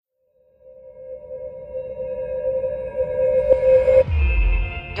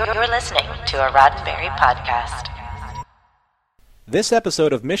You're listening to a Roddenberry podcast. This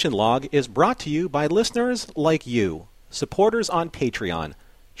episode of Mission Log is brought to you by listeners like you, supporters on Patreon.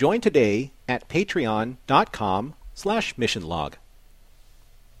 Join today at patreon.com/missionlog.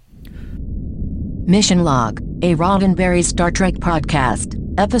 Mission Log, a Roddenberry Star Trek podcast,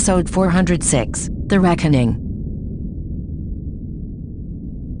 episode 406, The Reckoning.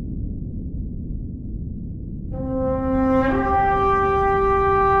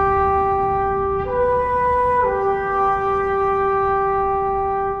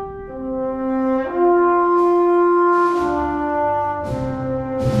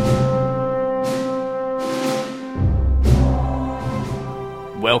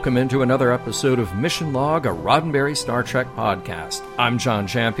 Welcome into another episode of Mission Log, a Roddenberry Star Trek podcast. I'm John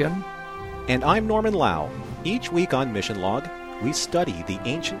Champion. And I'm Norman Lau. Each week on Mission Log, we study the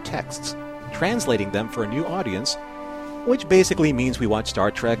ancient texts, translating them for a new audience, which basically means we watch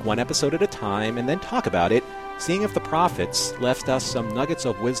Star Trek one episode at a time and then talk about it, seeing if the prophets left us some nuggets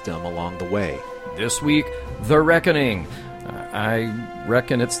of wisdom along the way. This week, The Reckoning. I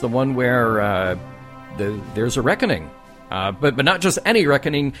reckon it's the one where there's a reckoning. But not just any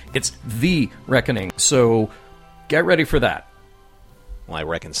reckoning, it's the reckoning. So get ready for that. Well, I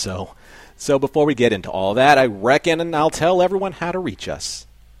reckon so. So before we get into all that, I reckon I'll tell everyone how to reach us.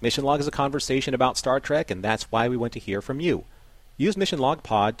 Mission Log is a conversation about Star Trek, and that's why we want to hear from you. Use Mission Log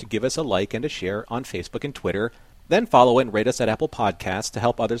Pod to give us a like and a share on Facebook and Twitter. Then follow and rate us at Apple Podcasts to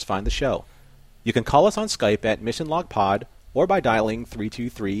help others find the show. You can call us on Skype at Mission Log Pod or by dialing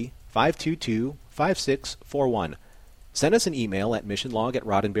 323-522-5641. Send us an email at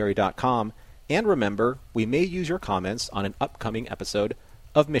missionlog@roddenberry.com, and remember, we may use your comments on an upcoming episode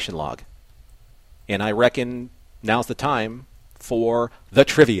of Mission Log. And I reckon now's the time for the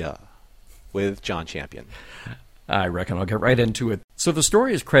trivia with John Champion. I reckon I'll get right into it. So the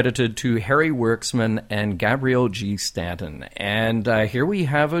story is credited to Harry Worksman and Gabrielle G. Stanton. And here we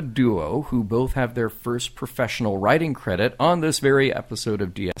have a duo who both have their first professional writing credit on this very episode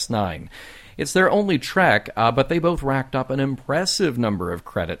of DS9. It's their only Trek, but they both racked up an impressive number of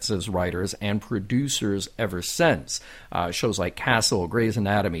credits as writers and producers ever since. Shows like Castle, Grey's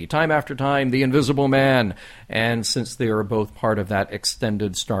Anatomy, Time After Time, The Invisible Man. And since they are both part of that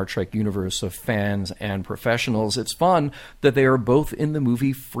extended Star Trek universe of fans and professionals, it's fun that they are both in the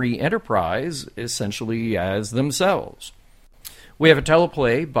movie Free Enterprise, essentially as themselves. We have a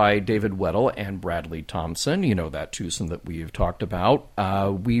teleplay by David Weddle and Bradley Thompson. You know that twosome that we've talked about.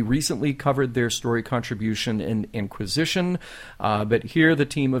 We recently covered their story contribution in Inquisition, but here the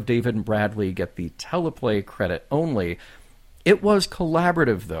team of David and Bradley get the teleplay credit only. It was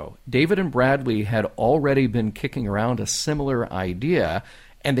collaborative, though. David and Bradley had already been kicking around a similar idea,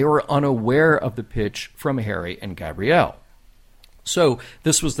 and they were unaware of the pitch from Harry and Gabrielle. So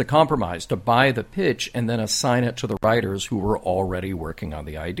this was the compromise, to buy the pitch and then assign it to the writers who were already working on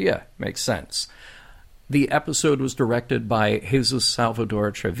the idea. Makes sense. The episode was directed by Jesus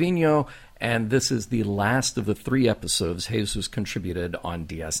Salvador Trevino, and this is the last of the 3 episodes Jesus contributed on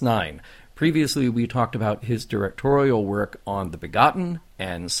DS9. Previously, we talked about his directorial work on The Begotten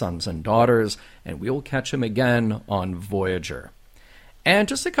and Sons and Daughters, and we'll catch him again on Voyager. And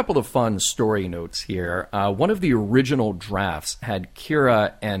just a couple of fun story notes here. One of the original drafts had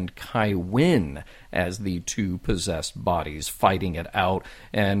Kira and Kai Wynn as the two possessed bodies fighting it out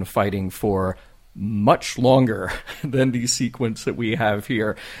and fighting for much longer than the sequence that we have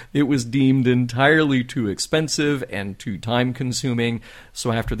here. It was deemed entirely too expensive and too time-consuming,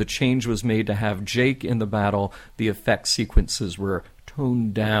 so after the change was made to have Jake in the battle, the effect sequences were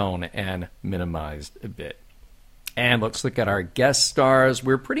toned down and minimized a bit. And let's look at our guest stars.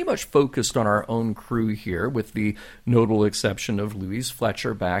 We're pretty much focused on our own crew here, with the notable exception of Louise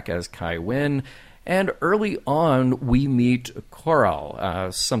Fletcher back as Kai Wynn. And early on, we meet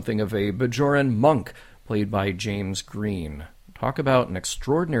Koral, something of a Bajoran monk, played by James Green. Talk about an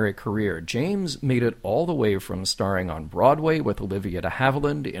extraordinary career. James made it all the way from starring on Broadway with Olivia de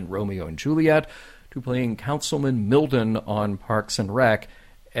Havilland in Romeo and Juliet to playing Councilman Milden on Parks and Rec.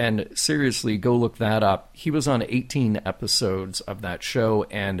 And seriously, go look that up. He was on 18 episodes of that show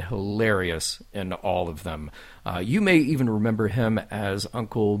and hilarious in all of them. You may even remember him as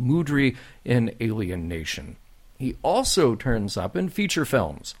Uncle Mudry in Alien Nation. He also turns up in feature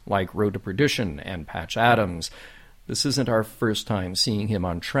films like Road to Perdition and Patch Adams. This isn't our first time seeing him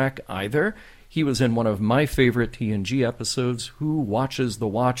on Trek either. He was in one of my favorite TNG episodes, Who Watches the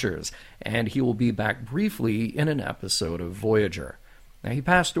Watchers, and he will be back briefly in an episode of Voyager. Now, he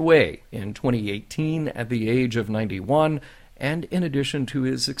passed away in 2018 at the age of 91, and in addition to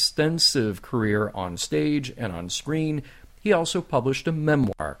his extensive career on stage and on screen, He also published a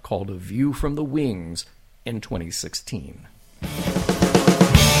memoir called A View from the Wings in 2016.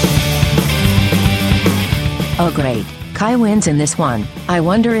 Oh great, Kai wins in this one. I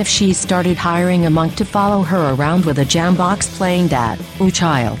wonder if she's started hiring a monk to follow her around with a jam box playing that "Ooh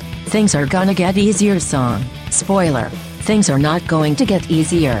Child, Things Are Gonna Get Easier" song. Spoiler, things are not going to get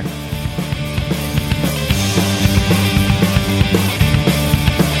easier.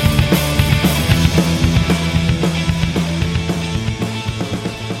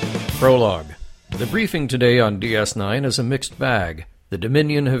 Prologue. The briefing today on DS9 is a mixed bag. The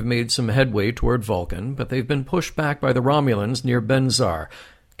Dominion have made some headway toward Vulcan, but they've been pushed back by the Romulans near Benzar.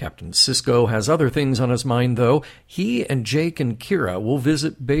 Captain Sisko has other things on his mind, though. He and Jake and Kira will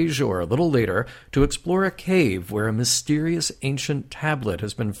visit Bajor a little later to explore a cave where a mysterious ancient tablet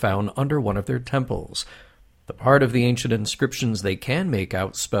has been found under one of their temples. The part of the ancient inscriptions they can make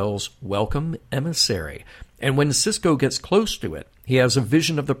out spells "Welcome Emissary," and when Sisko gets close to it, he has a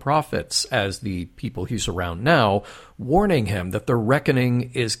vision of the prophets, as the people he's around now, warning him that the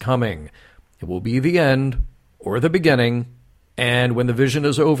reckoning is coming. It will be the end, or the beginning, and when the vision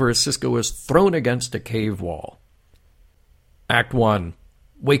is over, Sisko is thrown against a cave wall. Act 1.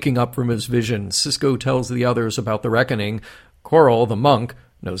 Waking up from his vision, Sisko tells the others about the reckoning. Coral, the monk,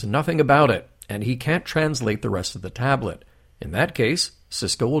 knows nothing about it, and he can't translate the rest of the tablet. In that case,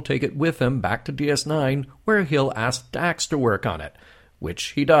 Sisko will take it with him back to DS9, where he'll ask Dax to work on it, which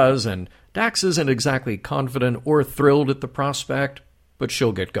he does, and Dax isn't exactly confident or thrilled at the prospect, but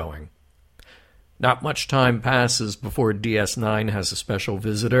she'll get going. Not much time passes before DS9 has a special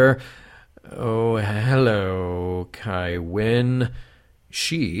visitor. Oh, hello, Kai Wynn.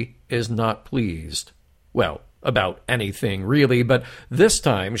 She is not pleased. Well, about anything, really, but this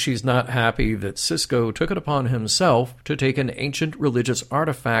time she's not happy that Sisko took it upon himself to take an ancient religious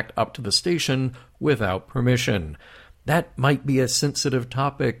artifact up to the station without permission. That might be a sensitive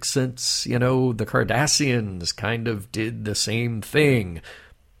topic since, the Cardassians kind of did the same thing.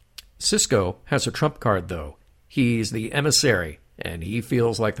 Sisko has a trump card, though. He's the emissary, and he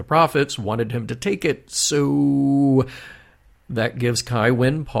feels like the prophets wanted him to take it, so that gives Kai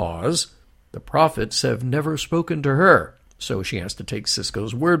Wynn pause. The prophets have never spoken to her, so she has to take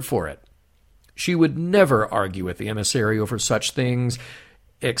Sisko's word for it. She would never argue with the emissary over such things,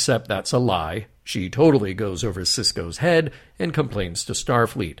 except that's a lie. She totally goes over Sisko's head and complains to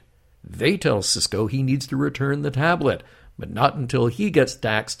Starfleet. They tell Sisko he needs to return the tablet, but not until he gets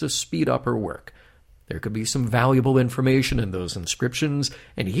Dax to speed up her work. There could be some valuable information in those inscriptions,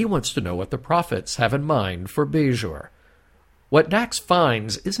 and he wants to know what the prophets have in mind for Bajor. What Dax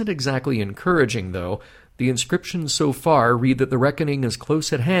finds isn't exactly encouraging, though. The inscriptions so far read that the reckoning is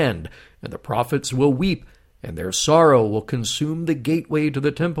close at hand, and the prophets will weep, and their sorrow will consume the gateway to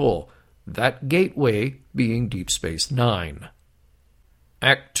the temple, that gateway being Deep Space Nine.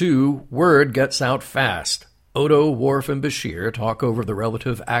 Act 2, word gets out fast. Odo, Worf, and Bashir talk over the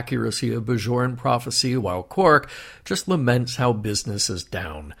relative accuracy of Bajoran prophecy, while Quark just laments how business is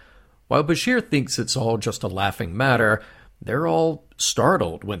down. While Bashir thinks it's all just a laughing matter, they're all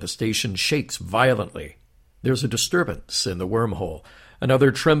startled when the station shakes violently. There's a disturbance in the wormhole,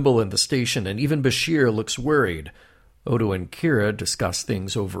 another tremble in the station, and even Bashir looks worried. Odo and Kira discuss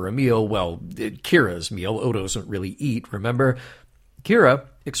things over a meal. Well, Kira's meal. Odo doesn't really eat, remember? Kira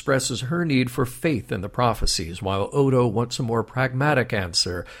expresses her need for faith in the prophecies, while Odo wants a more pragmatic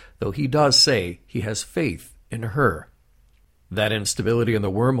answer, though he does say he has faith in her. That instability in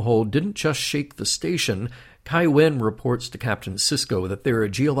the wormhole didn't just shake the station. Kai Wynn reports to Captain Sisko that there are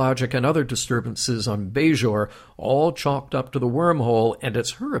geologic and other disturbances on Bajor, all chalked up to the wormhole, and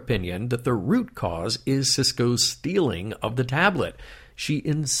it's her opinion that the root cause is Sisko's stealing of the tablet. She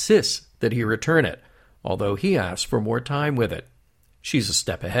insists that he return it, although he asks for more time with it. She's a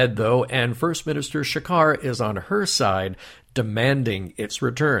step ahead, though, and First Minister Shakar is on her side, demanding its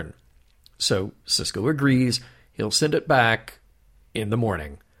return. So Sisko agrees. He'll send it back in the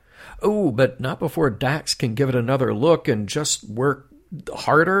morning. Oh, but not before Dax can give it another look and just work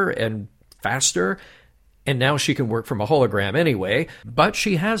harder and faster. And now she can work from a hologram anyway. But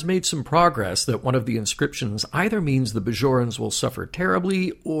she has made some progress that one of the inscriptions either means the Bajorans will suffer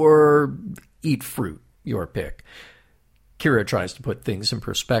terribly or eat fruit. Your pick. Kira tries to put things in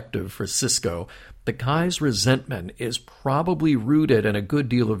perspective for Sisko. The Kai's resentment is probably rooted in a good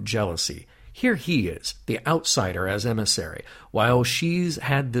deal of jealousy. Here he is, the outsider as emissary, while she's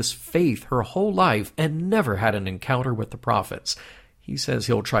had this faith her whole life and never had an encounter with the prophets. He says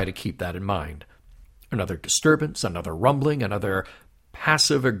he'll try to keep that in mind. Another disturbance, another rumbling, another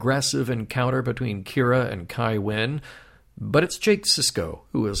passive-aggressive encounter between Kira and Kai Wynn. But it's Jake Sisko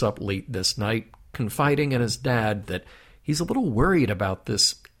who is up late this night, confiding in his dad that He's a little worried about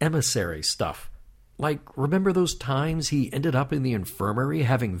this emissary stuff. Like, remember those times he ended up in the infirmary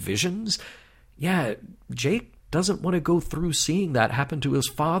having visions? Yeah, Jake doesn't want to go through seeing that happen to his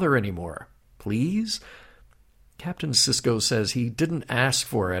father anymore. Please? Captain Sisko says he didn't ask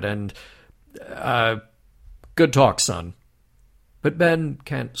for it, and, good talk, son. But Ben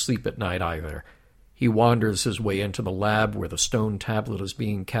can't sleep at night either. He wanders his way into the lab where the stone tablet is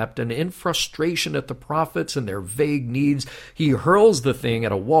being kept, and in frustration at the prophets and their vague needs, he hurls the thing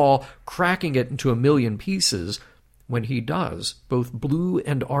at a wall, cracking it into a million pieces. When he does, both blue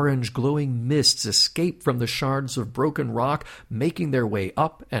and orange glowing mists escape from the shards of broken rock, making their way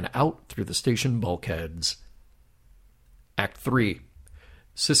up and out through the station bulkheads. Act 3.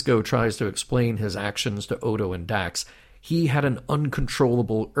 Sisko tries to explain his actions to Odo and Dax. He had an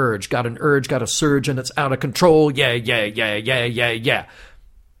uncontrollable urge. Got a surge, and it's out of control. Yeah.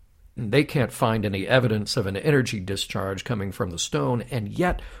 They can't find any evidence of an energy discharge coming from the stone, and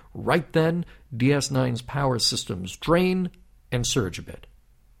yet, right then, DS9's power systems drain and surge a bit.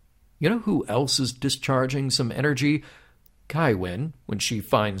 You know who else is discharging some energy? Kai Wynn, when she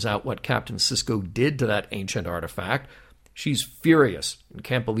finds out what Captain Sisko did to that ancient artifact. She's furious and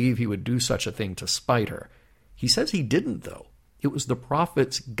can't believe he would do such a thing to spite her. He says he didn't, though. It was the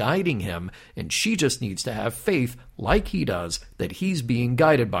prophets guiding him, and she just needs to have faith, like he does, that he's being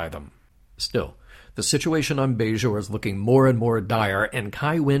guided by them. Still, the situation on Bajor is looking more and more dire, and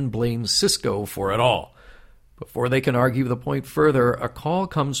Kai Wynn blames Sisko for it all. Before they can argue the point further, a call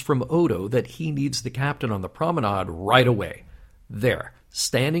comes from Odo that he needs the captain on the promenade right away. There,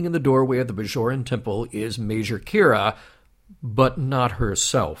 standing in the doorway of the Bajoran temple, is Major Kira, but not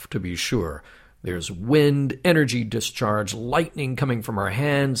herself, to be sure. There's wind, energy discharge, lightning coming from her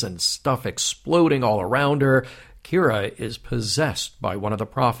hands, and stuff exploding all around her. Kira is possessed by one of the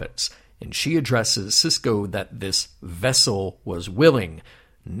prophets, and she addresses Sisko that this vessel was willing.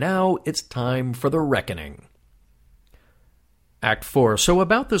 Now it's time for the reckoning. Act 4. So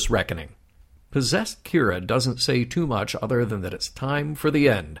about this reckoning. Possessed Kira doesn't say too much other than that it's time for the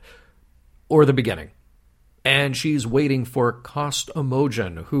end. Or the beginning. And she's waiting for Kost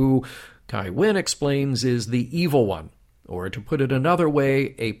Imogen, who Kai Wynn explains is the evil one, or to put it another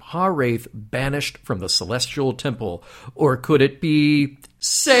way, a Pa-wraith banished from the celestial temple. Or could it be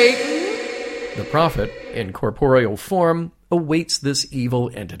Satan? The prophet, in corporeal form, awaits this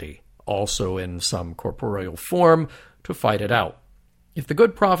evil entity, also in some corporeal form, to fight it out. If the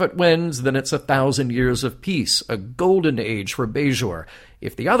good prophet wins, then it's 1,000 years of peace, a golden age for Bajor.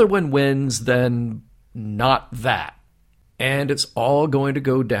 If the other one wins, then not that. And it's all going to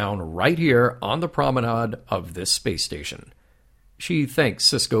go down right here on the promenade of this space station. She thanks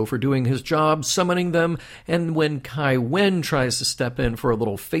Sisko for doing his job, summoning them, and when Kai Wynn tries to step in for a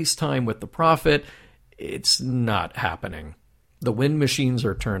little FaceTime with the prophet, it's not happening. The wind machines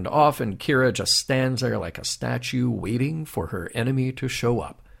are turned off, and Kira just stands there like a statue waiting for her enemy to show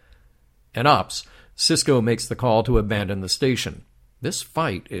up. In Ops, Sisko makes the call to abandon the station. This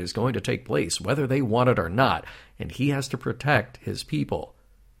fight is going to take place whether they want it or not, and he has to protect his people.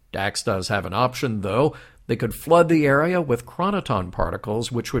 Dax does have an option, though. They could flood the area with chronoton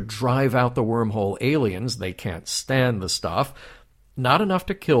particles, which would drive out the wormhole aliens. They can't stand the stuff. Not enough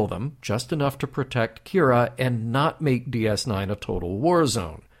to kill them, just enough to protect Kira and not make DS9 a total war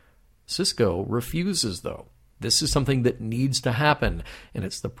zone. Sisko refuses, though. This is something that needs to happen, and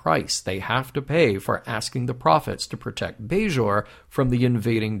it's the price they have to pay for asking the prophets to protect Bajor from the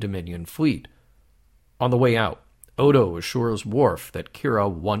invading Dominion fleet. On the way out, Odo assures Worf that Kira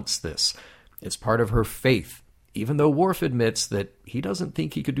wants this. It's part of her faith, even though Worf admits that he doesn't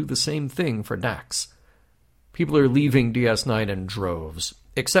think he could do the same thing for Dax. People are leaving DS9 in droves,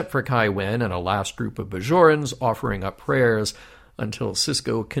 except for Kai Wynn and a last group of Bajorans offering up prayers until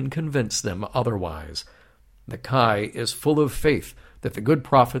Sisko can convince them otherwise. The Kai is full of faith that the good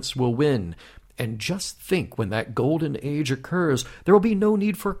prophets will win, and just think when that golden age occurs, there will be no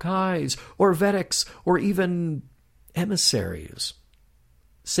need for Kais, or Vedics, or even emissaries.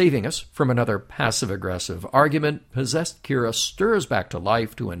 Saving us from another passive-aggressive argument, possessed Kira stirs back to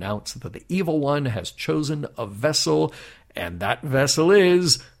life to announce that the evil one has chosen a vessel, and that vessel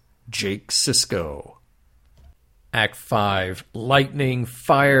is Jake Sisko. Act 5. Lightning,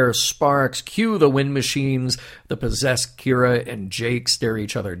 fire, sparks, cue the wind machines. The possessed Kira and Jake stare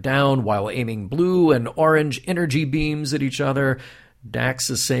each other down while aiming blue and orange energy beams at each other. Dax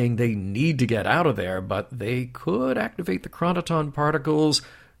is saying they need to get out of there, but they could activate the chronoton particles.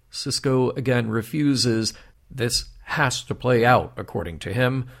 Sisko again refuses. This has to play out, according to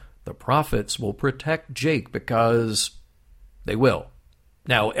him. The prophets will protect Jake because they will.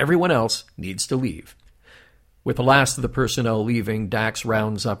 Now everyone else needs to leave. With the last of the personnel leaving, Dax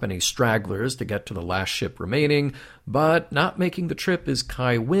rounds up any stragglers to get to the last ship remaining, but not making the trip is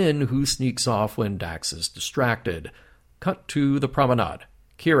Kai Wynn, who sneaks off when Dax is distracted. Cut to the promenade.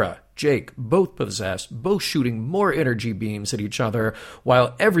 Kira, Jake, both possessed, both shooting more energy beams at each other,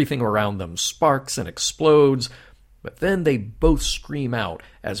 while everything around them sparks and explodes. But then they both scream out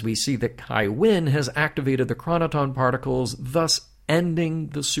as we see that Kai Wynn has activated the chronoton particles, thus ending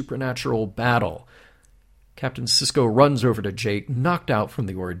the supernatural battle. Captain Sisko runs over to Jake, knocked out from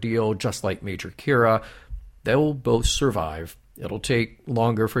the ordeal, just like Major Kira. They'll both survive. It'll take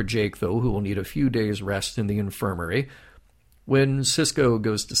longer for Jake, though, who will need a few days' rest in the infirmary. When Sisko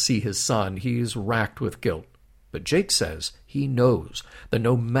goes to see his son, he's racked with guilt. But Jake says he knows that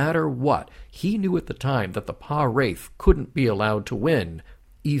no matter what, he knew at the time that the Pa-Wraith couldn't be allowed to win,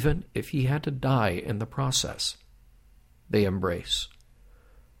 even if he had to die in the process. They embrace.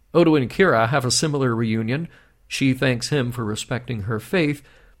 Odo and Kira have a similar reunion. She thanks him for respecting her faith.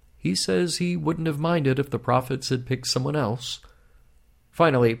 He says he wouldn't have minded if the prophets had picked someone else.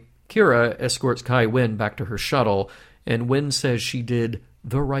 Finally, Kira escorts Kai Wynn back to her shuttle, and Wynn says she did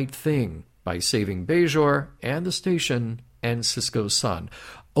the right thing by saving Bajor and the station and Sisko's son.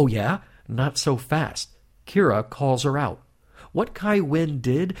 Oh yeah? Not so fast. Kira calls her out. What Kai Wynn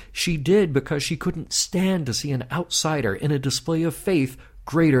did, she did because she couldn't stand to see an outsider in a display of faith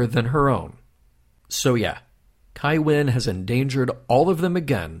greater than her own. So yeah, Kai Wynn has endangered all of them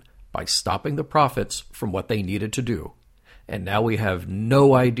again by stopping the prophets from what they needed to do. And now we have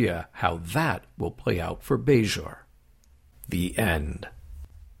no idea how that will play out for Bajor. The end.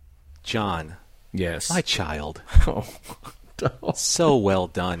 John. Yes. My child. Oh. So well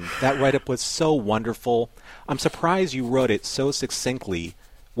done. That write-up was so wonderful. I'm surprised you wrote it so succinctly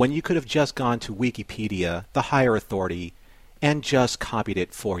when you could have just gone to Wikipedia, the higher authority, and just copied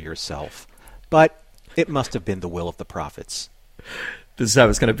it for yourself. But it must have been the will of the prophets. This is how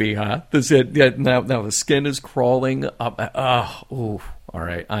it's going to be, huh? This is it. Yeah, now the skin is crawling up. All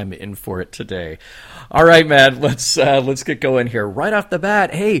right, I'm in for it today. All right, man, let's get going here. Right off the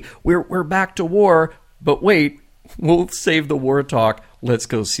bat, hey, we're back to war, but wait, we'll save the war talk. Let's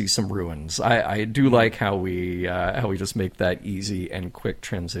go see some ruins. I do like how we just make that easy and quick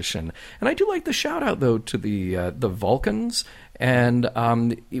transition, and I do like the shout out though to the Vulcans. And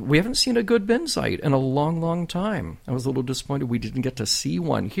we haven't seen a good bin site in a long, long time. I was a little disappointed we didn't get to see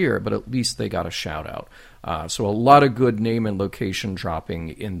one here, but at least they got a shout out. So a lot of good name and location dropping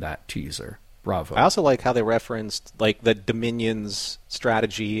in that teaser. Bravo. I also like how they referenced like the Dominion's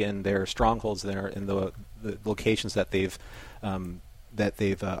strategy and their strongholds there in the locations that they've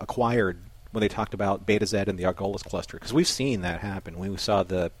acquired when they talked about Beta Z and the Argolis cluster, because we've seen that happen. We saw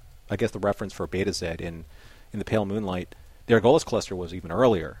the reference for Beta Z in the Pale Moonlight. The Argolis cluster was even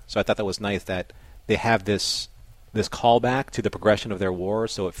earlier, so I thought that was nice that they have this callback to the progression of their war,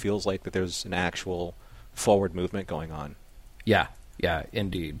 so it feels like that there's an actual forward movement going on. Yeah,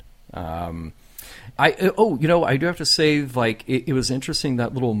 indeed. I do have to say, like, it was interesting,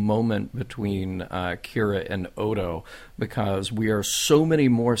 that little moment between Kira and Odo, because we are so many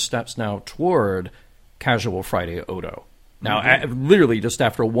more steps now toward Casual Friday Odo. Now, literally just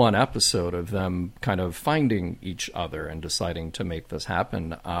after one episode of them kind of finding each other and deciding to make this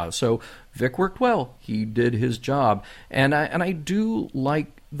happen. So Vic worked well. He did his job. And I do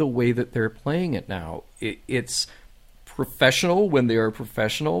like the way that they're playing it now. It's professional when they are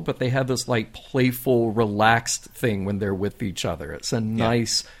professional, but they have this like playful, relaxed thing when they're with each other. It's a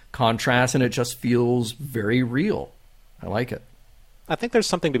nice contrast, and it just feels very real. I like it. I think there's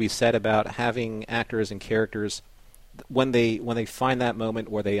something to be said about having actors and characters when they find that moment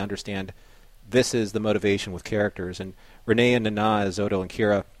where they understand this is the motivation with characters. And Renee and Nana as Odo and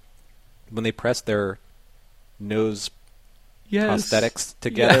Kira, when they press their nose prosthetics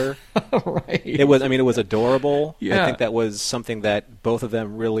together, right. It was adorable. Yeah. I think that was something that both of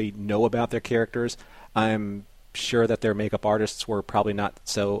them really know about their characters. I'm sure that their makeup artists were probably not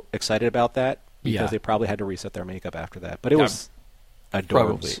so excited about that because they probably had to reset their makeup after that. But it was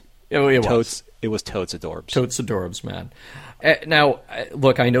adorbs. It was totes adorbs. Totes adorbs, man. Now,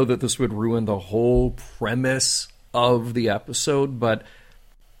 look, I know that this would ruin the whole premise of the episode, but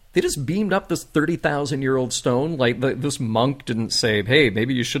they just beamed up this 30,000-year-old stone. Like, this monk didn't say, hey,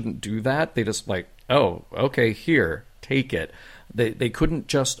 maybe you shouldn't do that. They just like, oh, okay, here, take it. They couldn't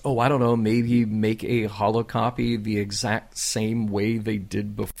just, maybe make a holocopy the exact same way they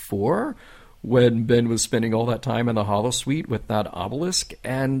did before when Ben was spending all that time in the holosuite with that obelisk.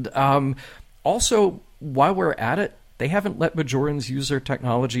 And also, while we're at it, they haven't let Bajorans use their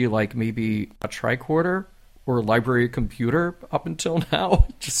technology like maybe a tricorder or library computer up until now.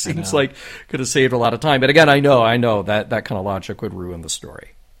 It just seems like could have saved a lot of time. But again, I know that kind of logic would ruin the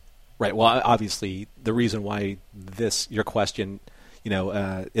story. Right. Well, obviously, the reason why your question,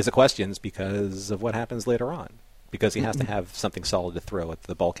 is a question is because of what happens later on. Because he has to have something solid to throw at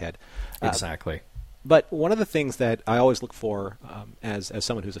the bulkhead. Exactly. But one of the things that I always look for as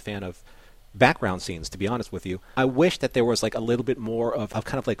someone who's a fan of background scenes, to be honest with you, I wish that there was like a little bit more of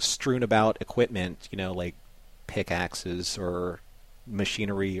kind of like strewn about equipment, like pickaxes or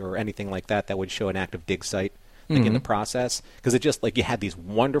machinery or anything like that would show an active dig site in the process. Because it just like you had these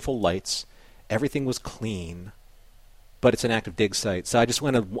wonderful lights, everything was clean, but it's an active dig site. So I just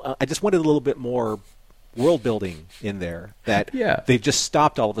wanted a little bit more world building in there that they've just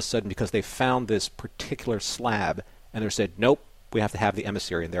stopped all of a sudden because they found this particular slab and they said, nope, we have to have the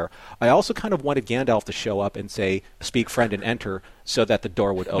emissary in there. I also kind of wanted Gandalf to show up and say, speak friend and enter, so that the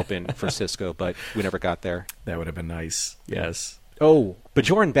door would open for Sisko, but we never got there. That would have been nice. Yes. Oh,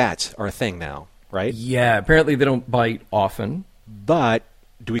 Bajoran bats are a thing now, right? Yeah, apparently they don't bite often. But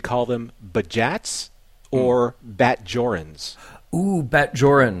do we call them Bajats or Batjorans? Ooh,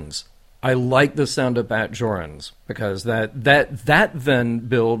 Batjorans. I like the sound of Batjorans because that then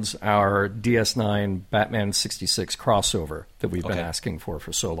builds our DS9 Batman 66 crossover that we've been asking for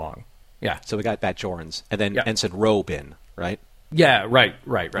so long. Yeah. So we got Batjorans and then Ensign Robin, right? Yeah, right.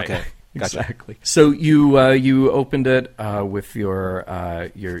 Okay. Gotcha. Exactly. So you opened it with your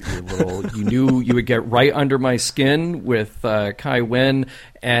little. You knew you would get right under my skin with Kai Wynn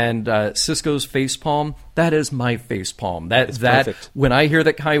and Sisko's facepalm. That is my facepalm. That perfect. When I hear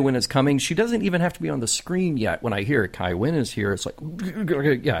that Kai Wynn is coming, she doesn't even have to be on the screen yet. When I hear Kai Wynn is here, it's like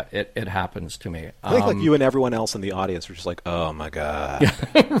it happens to me. I think like you and everyone else in the audience were just like, oh my god,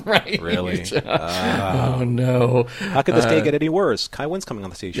 right? Really? Oh no! How could this day get any worse? Kai Wynn's coming on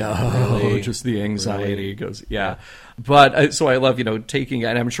the station. Really? Just the anxiety goes. Yeah. But so I love, taking,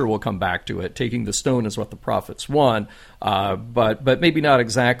 and I'm sure we'll come back to it, taking the stone is what the prophets want, but maybe not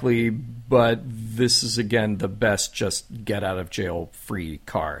exactly, but this is, again, the best just get out of jail free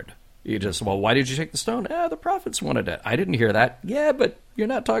card. You just, why did you take the stone? The prophets wanted it. I didn't hear that. Yeah, but you're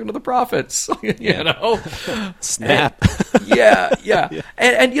not talking to the prophets, Snap. Yeah.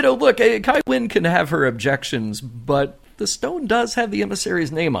 And look, Kai Wynn can have her objections, but the stone does have the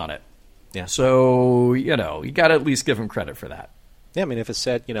emissary's name on it. Yeah. So, you got to at least give him credit for that. Yeah, I mean, if it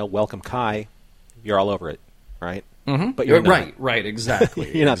said, welcome Kai, you're all over it, right? Mm-hmm. But you're not. Right,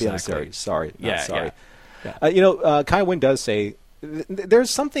 exactly. You're not the emissary. Sorry. Sorry. Yeah. Kai Wynn does say there's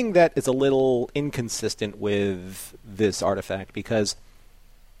something that is a little inconsistent with this artifact because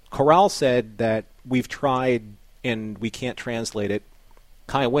Corral said that we've tried and we can't translate it.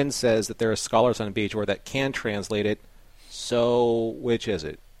 Kai Wynn says that there are scholars on Bajor that can translate it. So, which is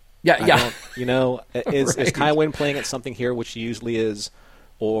it? Yeah. Is Right. Kai Wynn playing at something here, which she usually is,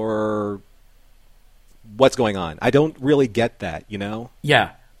 or what's going on? I don't really get that,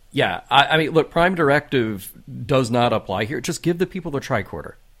 Yeah. I mean, look, Prime Directive does not apply here. Just give the people the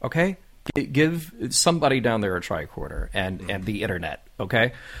tricorder, okay? Give somebody down there a tricorder and the internet,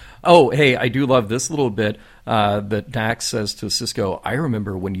 okay? Oh, hey, I do love this little bit that Dax says to Sisko, I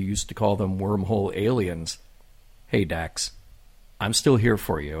remember when you used to call them wormhole aliens. Hey, Dax, I'm still here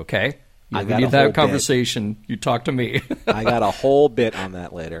for you, okay? I You got need a that whole conversation. You talk to me. I got a whole bit on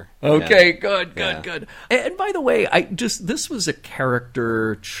that later. Okay, Yeah. good. And by the way, this was a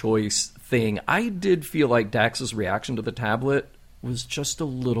character choice thing. I did feel like Dax's reaction to the tablet was just a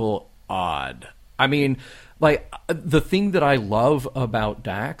little odd. I mean, like, the thing that I love about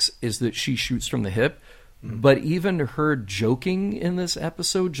Dax is that she shoots from the hip. But even her joking in this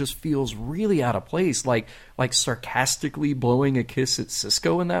episode just feels really out of place, like sarcastically blowing a kiss at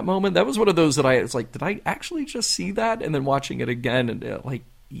Sisko in that moment. That was one of those that I was like, did I actually just see that? And then watching it again, and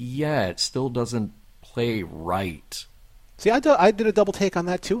it still doesn't play right. See, I did a double take on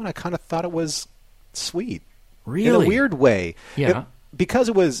that too, and I kind of thought it was sweet. Really? In a weird way. Yeah. Because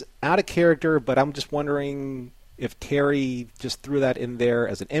it was out of character, but I'm just wondering if Terry just threw that in there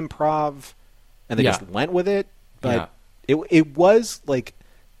as an improv. And they just went with it, but it was like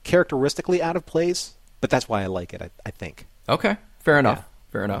characteristically out of place. But that's why I like it. I think. Okay, fair enough.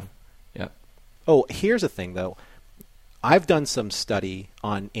 Fair enough. Yeah. Oh, here's the thing, though. I've done some study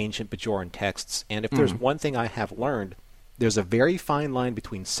on ancient Bajoran texts, and if there's one thing I have learned, there's a very fine line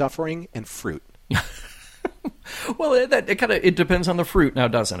between suffering and fruit. Well, it depends on the fruit now,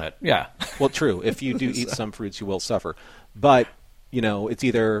 doesn't it? Yeah. Well, true. If you do eat some fruits, you will suffer. But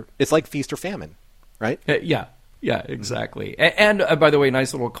it's like feast or famine. Right? Yeah, exactly. And by the way,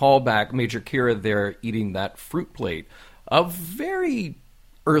 nice little callback, Major Kira there eating that fruit plate. A very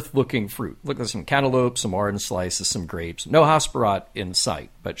earth-looking fruit. Look, there's some cantaloupe, some orange slices, some grapes. No Hasperat in sight,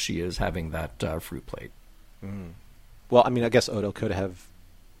 but she is having that fruit plate. Well, I mean, I guess Odo could have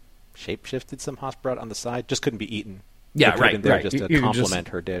shape-shifted some Hasperat on the side. Just couldn't be eaten. Yeah, It could have right, been there right. just to You complement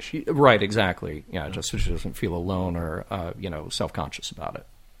her dish. Right, exactly. Yeah, just so she doesn't feel alone or, self-conscious about it.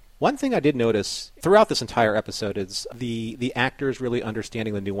 One thing I did notice throughout this entire episode is the actors really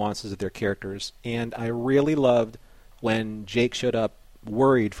understanding the nuances of their characters. And I really loved when Jake showed up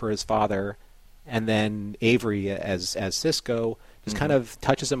worried for his father, and then Avery as Sisko just kind of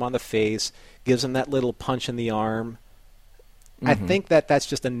touches him on the face, gives him that little punch in the arm. I think that's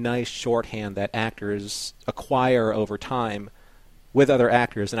just a nice shorthand that actors acquire over time with other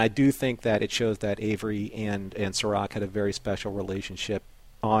actors, and I do think that it shows that Avery and Serac had a very special relationship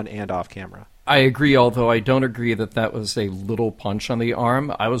on and off camera. I agree, although I don't agree that was a little punch on the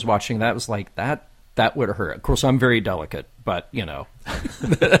arm. I was watching that, was like, that would hurt. Of course, I'm very delicate, but, I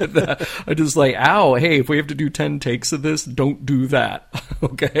just like, ow, hey, if we have to do 10 takes of this, don't do that,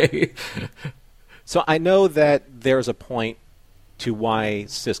 okay? So I know that there's a point to why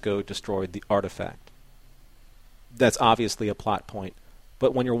Sisko destroyed the artifact. That's obviously a plot point.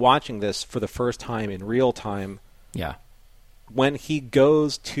 But when you're watching this for the first time in real time, yeah, when he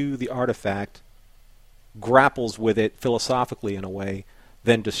goes to the artifact, grapples with it philosophically in a way,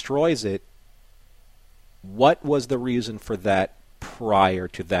 then destroys it, what was the reason for that prior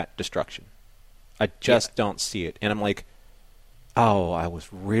to that destruction? I just don't see it. And I'm like, oh, I was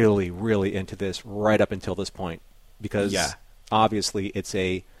really, really into this right up until this point. Because obviously it's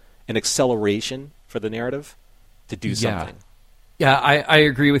an acceleration for the narrative to do something. Yeah, I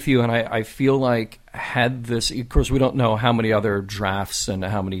agree with you, and I feel like had this... Of course, we don't know how many other drafts and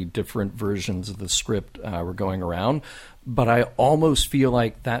how many different versions of the script were going around, but I almost feel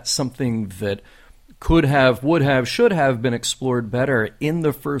like that's something that could have, would have, should have been explored better in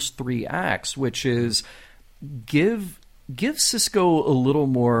the first 3 acts, which is give Sisko a little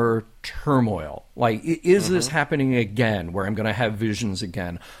more turmoil. Like, is this happening again, where I'm going to have visions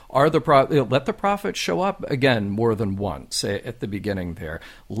again? Let the prophet show up again more than once at the beginning there.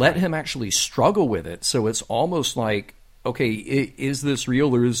 Let him actually struggle with it, so it's almost like, okay, is this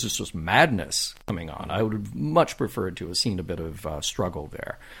real, or is this just madness coming on? I would have much preferred to have seen a bit of struggle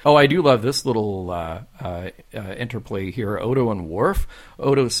there. Oh, I do love this little interplay here. Odo and Worf.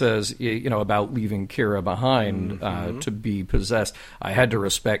 Odo says, about leaving Kira behind to be possessed. I had to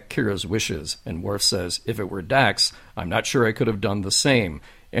respect Kira's wishes. And Worf says, if it were Dax, I'm not sure I could have done the same.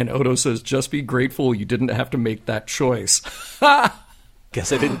 And Odo says, just be grateful you didn't have to make that choice.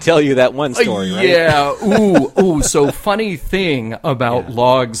 Guess I didn't tell you that one story, right? Yeah. Ooh. So funny thing about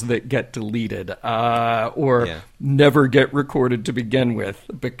logs that get deleted or never get recorded to begin with,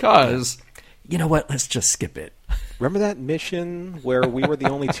 because, you know what, let's just skip it. Remember that mission where we were the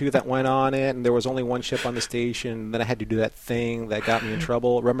only 2 that went on it, and there was only 1 ship on the station, and then I had to do that thing that got me in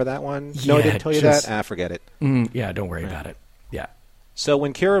trouble? Remember that one? No, I didn't tell you that? Forget it. Yeah, don't worry about it. Yeah. So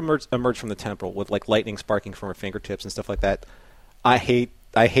when Kira emerged from the temple with, like, lightning sparking from her fingertips and stuff like that, I hate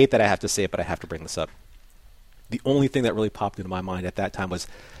that I have to say it, but I have to bring this up. The only thing that really popped into my mind at that time was,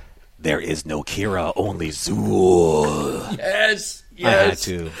 there is no Kira, only Zool. Yes. I had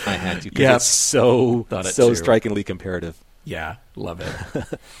to, because it's so strikingly comparative. Yeah, love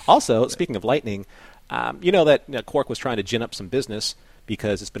it. Also, speaking of lightning, you know that Quark was trying to gin up some business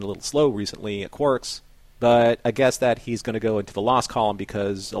because it's been a little slow recently at Quark's, but I guess that he's going to go into the lost column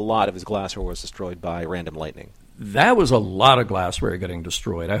because a lot of his glassware was destroyed by random lightning. That was a lot of glassware getting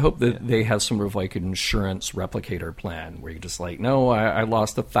destroyed. I hope that they have some sort of like insurance replicator plan where you're just like, no, I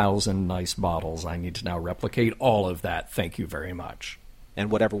lost 1,000 nice bottles. I need to now replicate all of that. Thank you very much. And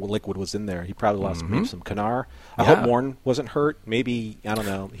whatever liquid was in there, he probably lost maybe some Kanar. I hope Morn wasn't hurt. Maybe, I don't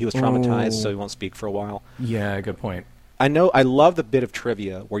know, he was traumatized, so he won't speak for a while. Yeah, good point. I love the bit of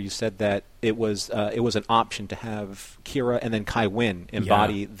trivia where you said that it was an option to have Kira and then Kai Wynn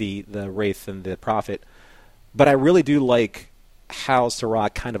embody the Wraith and the Prophet. But I really do like how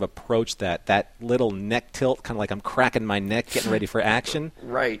Serac kind of approached that little neck tilt, kind of like I'm cracking my neck, getting ready for action.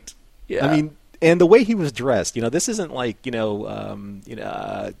 Right. Yeah. I mean, and the way he was dressed, this isn't like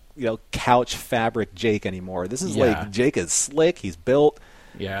couch fabric Jake anymore. This is like Jake is slick. He's built.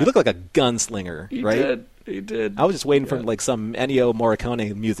 Yeah. He looked like a gunslinger, right? He did. I was just waiting for like some Ennio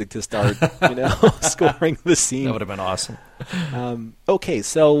Morricone music to start, scoring the scene. That would have been awesome. Okay,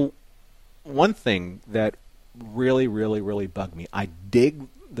 so one thing that really, really, really bugged me. I dig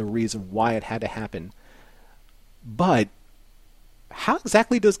the reason why it had to happen, but how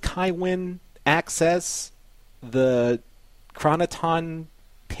exactly does Kai Wynn access the Chronoton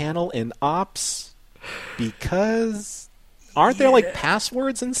panel in Ops? Because Aren't there like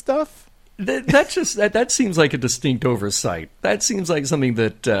passwords and stuff? That seems like a distinct oversight. That seems like something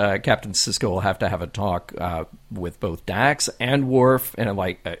that Captain Sisko will have a talk with both Dax and Worf. And I'm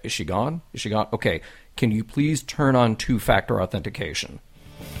like, is she gone? Is she gone? Okay, can you please turn on two-factor authentication?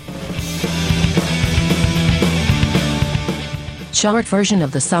 Short version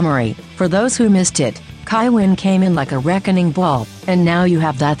of the summary. For those who missed it, Kai Wynn came in like a wrecking ball, and now you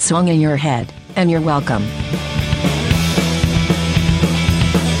have that song in your head. And you're welcome.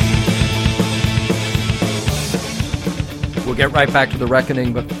 We'll get right back to the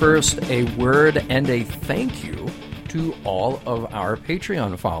reckoning, but first, a word and a thank you to all of our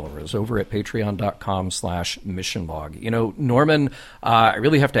Patreon followers over at patreon.com/missionlog. You know, Norman, I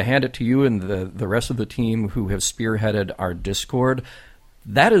really have to hand it to you and the rest of the team who have spearheaded our Discord.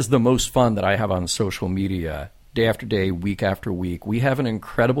 That is the most fun that I have on social media, day after day, week after week. We have an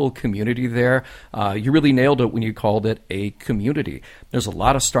incredible community there. You really nailed it when you called it a community. There's a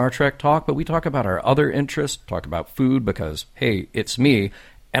lot of Star Trek talk, but we talk about our other interests, talk about food because, hey, it's me.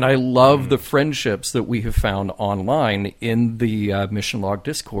 And I love the friendships that we have found online in the Mission Log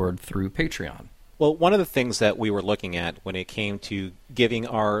Discord through Patreon. Well, one of the things that we were looking at when it came to giving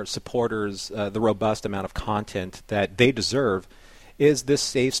our supporters the robust amount of content that they deserve is this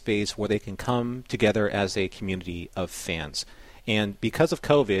safe space where they can come together as a community of fans. And because of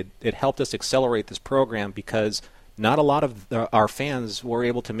COVID, it helped us accelerate this program because not a lot of our fans were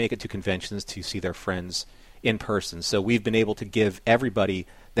able to make it to conventions to see their friends in person. So we've been able to give everybody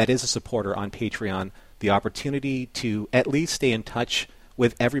that is a supporter on Patreon the opportunity to at least stay in touch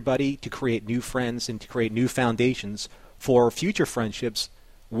with everybody, to create new friends and to create new foundations for future friendships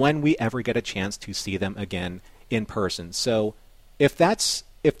when we ever get a chance to see them again in person. So if that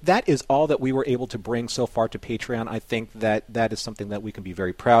is all that we were able to bring so far to Patreon, I think that is something that we can be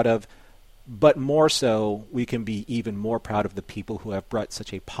very proud of. But more so, we can be even more proud of the people who have brought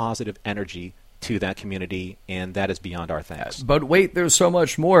such a positive energy to that community, and that is beyond our thanks. But wait, there's so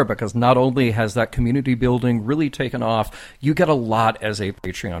much more, because not only has that community building really taken off, you get a lot as a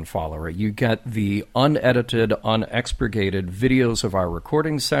Patreon follower. You get the unedited, unexpurgated videos of our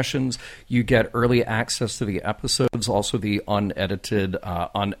recording sessions. You get early access to the episodes, also the unedited,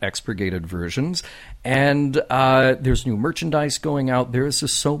 unexpurgated versions. And there's new merchandise going out. There is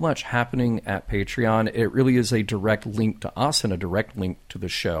just so much happening at Patreon. It really is a direct link to us and a direct link to the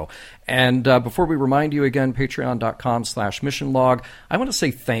show. And before we remind you again, patreon.com/missionlog, I want to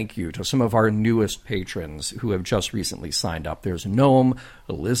say thank you to some of our newest patrons who have just recently signed up. There's Noam,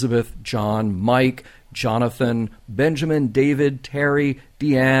 Elizabeth, John, Mike, Jonathan, Benjamin, David, Terry,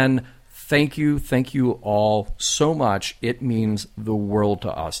 Deanne. Thank you all so much. It means the world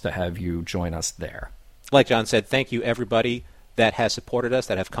to us to have you join us there. Like John said, thank you everybody that has supported us,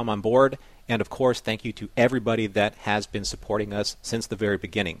 that have come on board, and of course thank you to everybody that has been supporting us since the very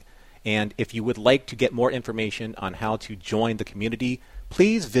beginning. And if you would like to get more information on how to join the community,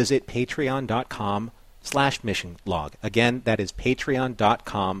 please visit patreon.com/missionlog. Again, that is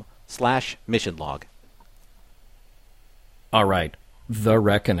patreon.com/missionlog. All right, The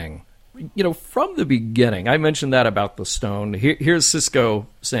Reckoning. You know, from the beginning, I mentioned that about the stone. Here's Sisko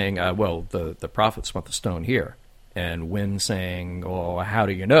saying, well, the prophets want the stone here. And Wynn saying, oh, how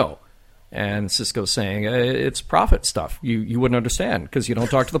do you know? And Sisko saying, it's prophet stuff. You wouldn't understand because you don't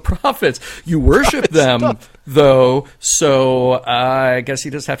talk to the prophets. You worship them, though, so I guess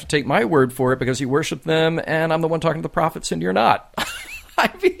you just have to take my word for it because you worship them, and I'm the one talking to the prophets, and you're not. I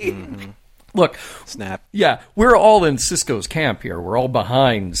mean... Look, snap. Yeah, we're all in Sisko's camp here. We're all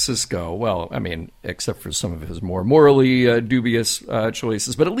behind Sisko. Well, I mean, except for some of his more morally dubious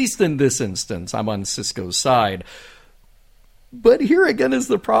choices. But at least in this instance, I'm on Sisko's side. But here again is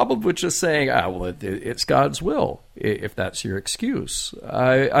the problem with just saying, well, it's God's will, if that's your excuse.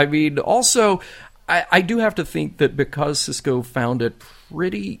 I mean, also, I do have to think that because Sisko found it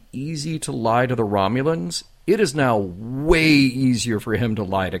pretty easy to lie to the Romulans, it is now way easier for him to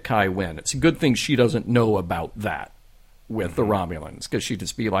lie to Kai Wynn. It's a good thing she doesn't know about that with the Romulans, because she'd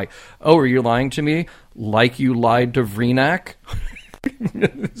just be like, oh, are you lying to me? Like you lied to Vreenak?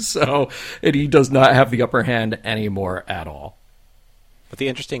 So, and he does not have the upper hand anymore at all. But the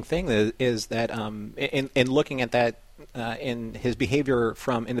interesting thing is that in looking at that, in his behavior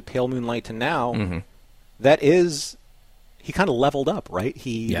from In the Pale Moonlight to now, that is... he kind of leveled up, right?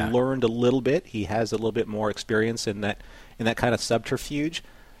 He learned a little bit. He has a little bit more experience in that kind of subterfuge.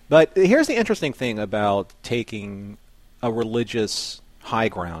 But here's the interesting thing about taking a religious high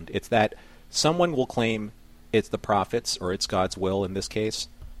ground. It's that someone will claim it's the prophets or it's God's will in this case.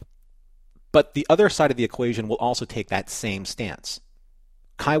 But the other side of the equation will also take that same stance.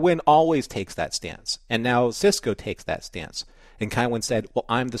 Kai Wynn always takes that stance, and now Sisko takes that stance. And Kai Wynn said, well,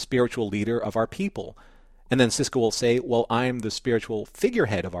 I'm the spiritual leader of our people. And then Sisko will say, well, I'm the spiritual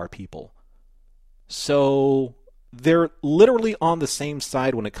figurehead of our people. So they're literally on the same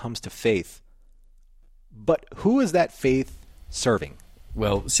side when it comes to faith. But who is that faith serving?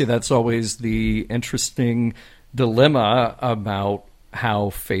 Well, see, that's always the interesting dilemma about how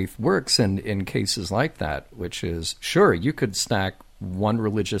faith works in cases like that, which is, sure, you could stack one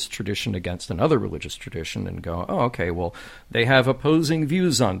religious tradition against another religious tradition and go, oh, okay, well, they have opposing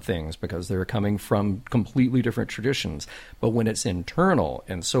views on things because they're coming from completely different traditions. But when it's internal,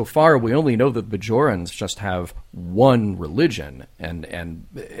 and so far we only know that the Bajorans just have one religion and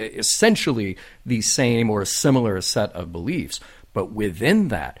essentially the same or similar set of beliefs. But within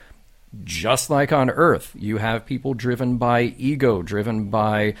that, just like on Earth, you have people driven by ego, driven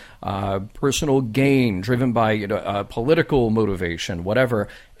by personal gain, driven by political motivation, whatever,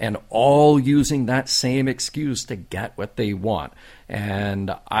 and all using that same excuse to get what they want.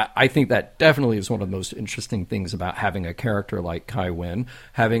 And I think that definitely is one of the most interesting things about having a character like Kai Wynn,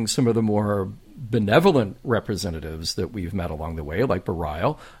 having some of the more benevolent representatives that we've met along the way, like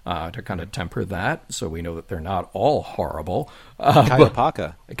Bareil, to kind of temper that, so we know that they're not all horrible.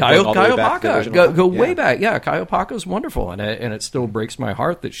 Kaiopaka. Kaiopaka. Go way back. Yeah, Kaiopaka is wonderful, and it still breaks my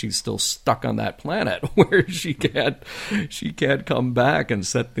heart that she's still stuck on that planet where she can't come back and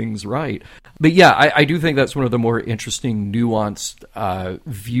set things right. But yeah, I do think that's one of the more interesting, nuanced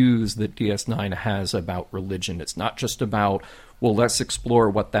views that DS9 has about religion. It's not just about, well, let's explore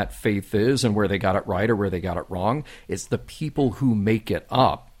what that faith is and where they got it right or where they got it wrong. It's the people who make it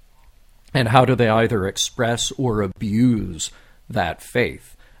up and how do they either express or abuse that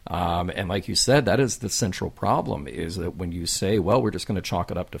faith. And like you said, that is the central problem, is that when you say, well, we're just going to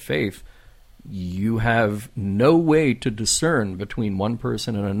chalk it up to faith, you have no way to discern between one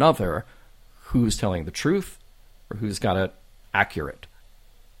person and another who's telling the truth or who's got it accurate.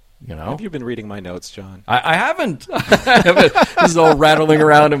 You know? Have you been reading my notes, John? I haven't. This is all rattling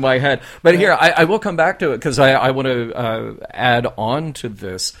around in my head. But here, I will come back to it because I want to add on to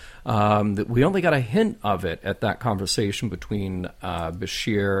this. That we only got a hint of it at that conversation between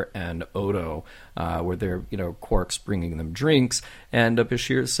Bashir and Odo, where they're, Quark's bringing them drinks, and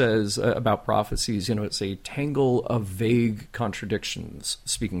Bashir says about prophecies, it's a tangle of vague contradictions,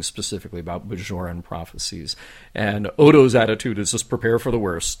 speaking specifically about Bajoran prophecies. And Odo's attitude is just prepare for the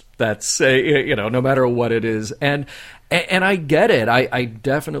worst. That's, no matter what it is. And I get it. I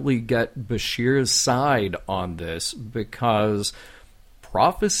definitely get Bashir's side on this, because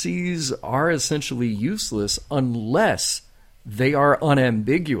prophecies are essentially useless unless they are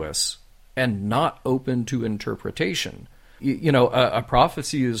unambiguous and not open to interpretation. A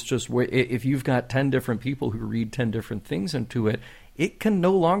prophecy is just where, if you've got 10 different people who read 10 different things into it, it can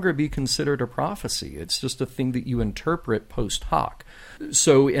no longer be considered a prophecy. It's just a thing that you interpret post hoc.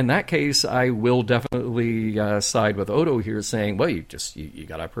 So in that case, I will definitely side with Odo here, saying, well, you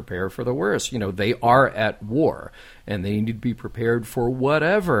got to prepare for the worst. They are at war, and they need to be prepared for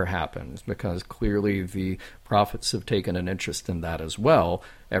whatever happens, because clearly the prophets have taken an interest in that as well,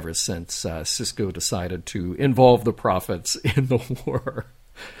 ever since Sisko decided to involve the prophets in the war.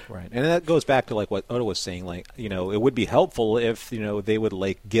 Right, and that goes back to what Odo was saying. It would be helpful if they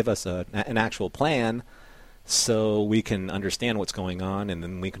would give us an actual plan, so we can understand what's going on, and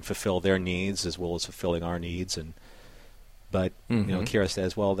then we can fulfill their needs as well as fulfilling our needs. But Kira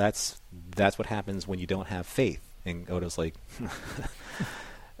says, well, that's what happens when you don't have faith, and Odo's like,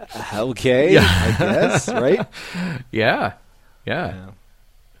 okay, I guess, right? Yeah.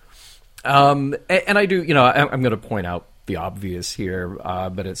 And I do, I'm going to point out the obvious here,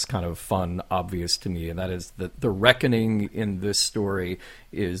 but it's kind of fun obvious to me, and that is that the reckoning in this story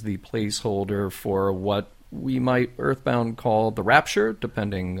is the placeholder for what we might Earthbound call the rapture,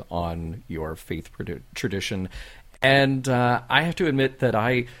 depending on your faith tradition. And I have to admit that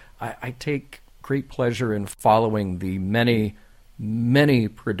I take great pleasure in following the many, many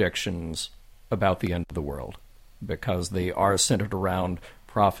predictions about the end of the world, because they are centered around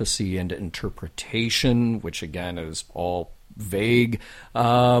prophecy and interpretation, which again is all vague.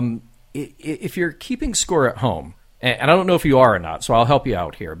 If you're keeping score at home, and I don't know if you are or not, so I'll help you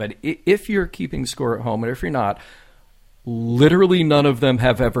out here, but if you're keeping score at home, and if you're not, literally none of them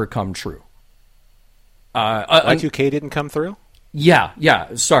have ever come true. Y2K didn't come through? Yeah,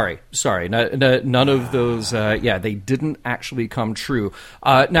 sorry. None of those, they didn't actually come true.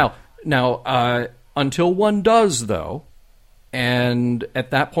 Now, until one does, though, and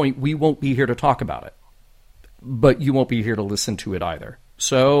at that point, we won't be here to talk about it. But you won't be here to listen to it either.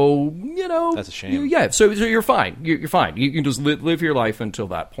 So, That's a shame. So you're fine. You're fine. You can just live your life until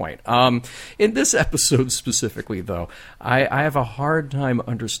that point. In this episode specifically, though, I have a hard time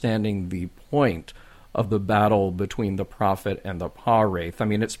understanding the point of the battle between the Prophet and the Pah-wraith. I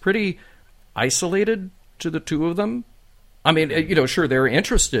mean, it's pretty isolated to the two of them. I mean, sure, they're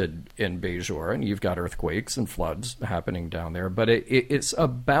interested in Bajor, and you've got earthquakes and floods happening down there, but it's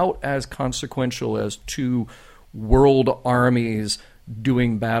about as consequential as two world armies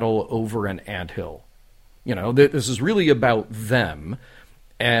doing battle over an anthill. This is really about them.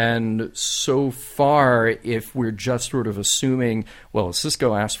 And so far, if we're just sort of assuming, well,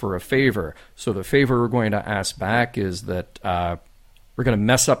 Sisko asked for a favor, so the favor we're going to ask back is that we're going to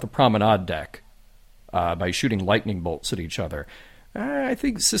mess up the promenade deck by shooting lightning bolts at each other. I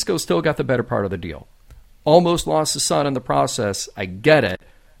think Sisko still got the better part of the deal. Almost lost his son in the process, I get it,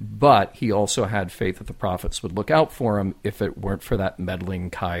 but he also had faith that the prophets would look out for him if it weren't for that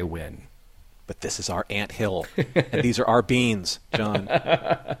meddling Kai Wynn. But this is our anthill, and these are our beans, John.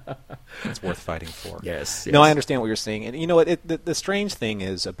 It's worth fighting for. Yes. No, I understand what you're saying. And the strange thing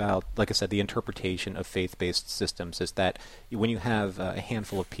is about, like I said, the interpretation of faith-based systems is that when you have a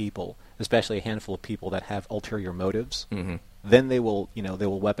handful of people, especially a handful of people that have ulterior motives, then they will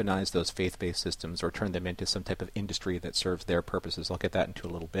weaponize those faith-based systems or turn them into some type of industry that serves their purposes. I'll get that into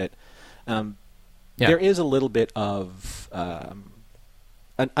a little bit. There is a little bit of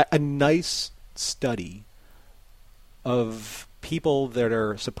a nice study of people that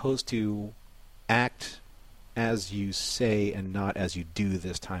are supposed to act as you say and not as you do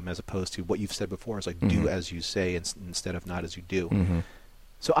this time, as opposed to what you've said before is like do as you say instead of not as you do.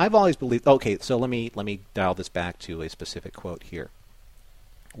 So I've always believed. Okay, so let me dial this back to a specific quote here.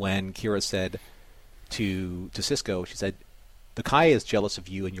 When Kira said to Sisko, she said, "The Kai is jealous of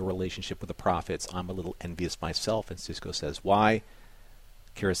you and your relationship with the prophets. I'm a little envious myself." And Sisko says, "Why?"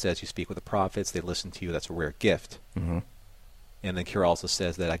 Kira says, "You speak with the prophets, they listen to you, that's a rare gift." And then Kira also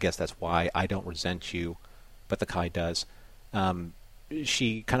says that, "I guess that's why I don't resent you, but the Kai does."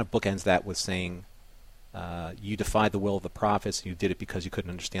 She kind of bookends that with saying, "You defied the will of the prophets, and you did it because you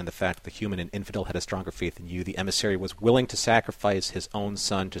couldn't understand the fact that the human and infidel had a stronger faith than you. The emissary was willing to sacrifice his own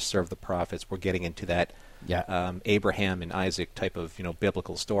son to serve the prophets." We're getting into that Abraham and Isaac type of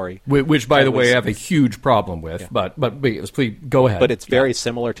biblical story, which by the way I have a huge problem with. But please go ahead. But it's very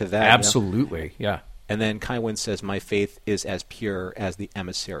similar to that. Absolutely, yeah. And then Kai Wynn says, "My faith is as pure as the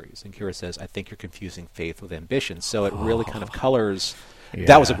emissaries." And Kira says, "I think you're confusing faith with ambition." So it really kind of colors. Yeah.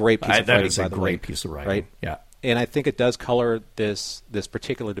 That was a great piece of writing. That is a great piece of writing, right? Yeah. And I think it does color this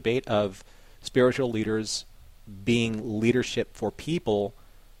particular debate of spiritual leaders being leadership for people.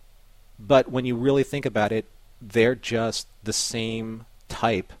 But when you really think about it, they're just the same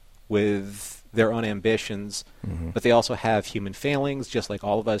type with their own ambitions, but they also have human failings, just like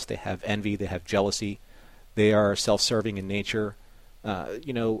all of us. They have envy, they have jealousy, they are self-serving in nature.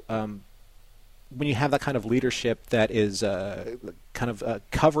 When you have that kind of leadership that is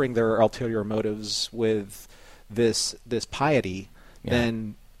covering their ulterior motives with this piety,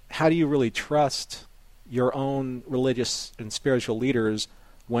 then how do you really trust your own religious and spiritual leaders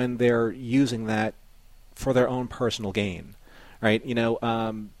when they're using that for their own personal gain, right?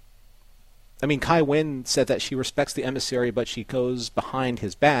 Kai Wynn said that she respects the emissary, but she goes behind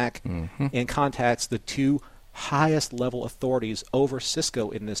his back and contacts the two highest level authorities over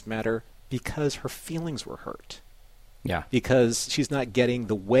Sisko in this matter because her feelings were hurt. Yeah. Because she's not getting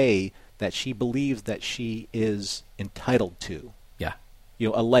the way that she believes that she is entitled to. Yeah.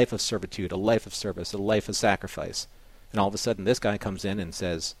 A life of servitude, a life of service, a life of sacrifice. And all of a sudden this guy comes in and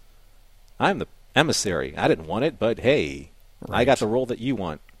says, "I'm the emissary. I didn't want it, but hey, I got the role that you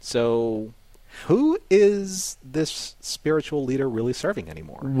want." So who is this spiritual leader really serving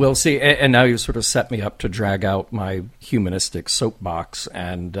anymore? Well, see, and now you sort of set me up to drag out my humanistic soapbox,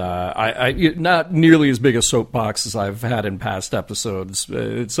 and I not nearly as big a soapbox as I've had in past episodes.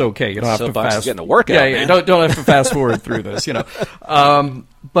 It's okay. You don't have to soapbox fast. Is getting a workout, man. Don't have to fast forward through this.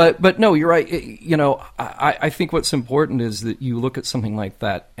 But no, you're right. I think what's important is that you look at something like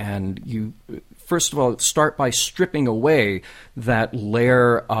that, and you first of all start by stripping away that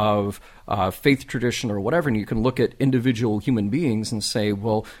layer of faith tradition or whatever, and you can look at individual human beings and say,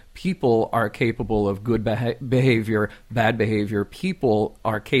 well, people are capable of good behavior, bad behavior. People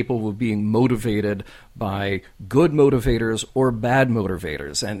are capable of being motivated by good motivators or bad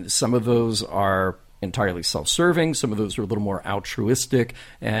motivators, and some of those are entirely self-serving. Some of those are a little more altruistic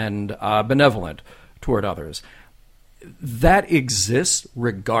and benevolent toward others. That exists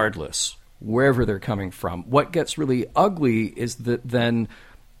regardless, wherever they're coming from. What gets really ugly is that then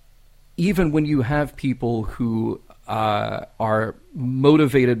even when you have people who are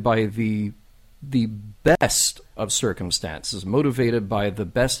motivated by the best of circumstances, motivated by the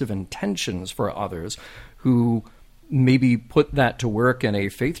best of intentions for others, who maybe put that to work in a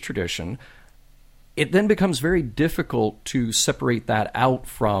faith tradition, it then becomes very difficult to separate that out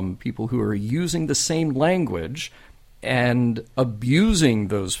from people who are using the same language and abusing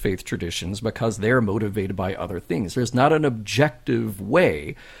those faith traditions because they're motivated by other things. There's not an objective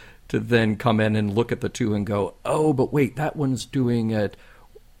way to then come in and look at the two and go, oh, but wait, that one's doing it,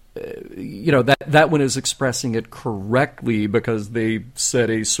 that one is expressing it correctly because they said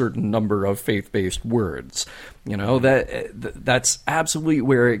a certain number of faith-based words. That's absolutely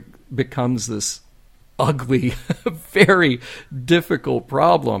where it becomes this ugly, very difficult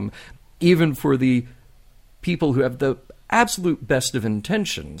problem, even for the people who have the absolute best of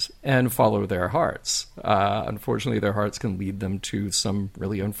intentions and follow their hearts. Unfortunately, their hearts can lead them to some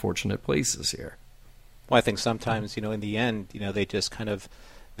really unfortunate places here. Well, I think sometimes, in the end, they just kind of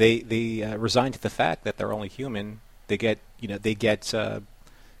they resign to the fact that they're only human. They get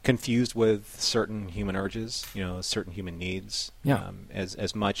confused with certain human urges, certain human needs. Yeah.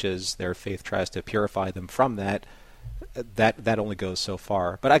 As much as their faith tries to purify them from that only goes so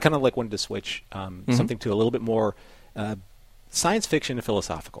far. But I kind of wanted to switch something to a little bit more science fiction and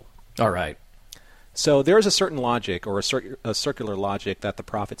philosophical. All right. So there is a certain logic, or a circular logic, that the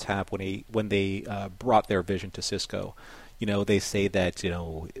prophets have when they brought their vision to Cisco. They say that,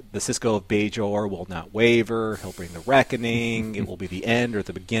 the Cisco of Bajor will not waver. He'll bring the reckoning. It will be the end or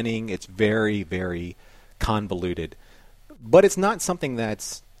the beginning. It's very, very convoluted. But it's not something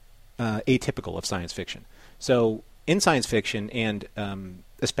that's atypical of science fiction. So in science fiction, and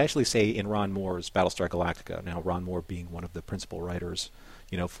especially, say, in Ron Moore's Battlestar Galactica, now Ron Moore being one of the principal writers,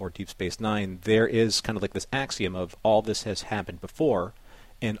 for Deep Space Nine, there is kind of like this axiom of all this has happened before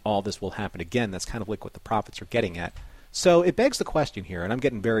and all this will happen again. That's kind of like what the prophets are getting at. So it begs the question here, and I'm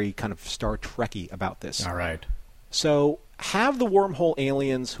getting very kind of Star Trek-y about this. All right. So have the wormhole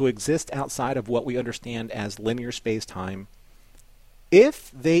aliens who exist outside of what we understand as linear space-time,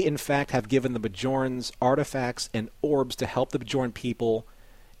 if they in fact have given the Bajorans artifacts and orbs to help the Bajoran people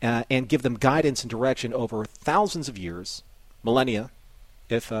and give them guidance and direction over thousands of years, millennia,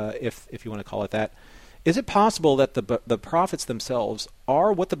 if you want to call it that, is it possible that the prophets themselves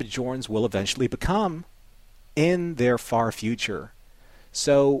are what the Bajorans will eventually become in their far future?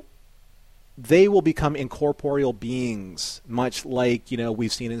 So they will become incorporeal beings, much like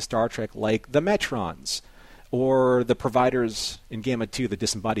we've seen in Star Trek, like the Metrons, or the providers in Gamma 2, the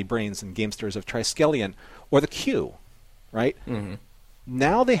disembodied brains and gamesters of Triskelion, or the Q, right? Mm-hmm.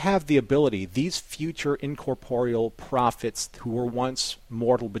 Now they have the ability, these future incorporeal prophets who were once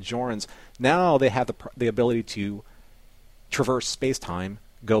mortal Bajorans, now they have the ability to traverse space-time,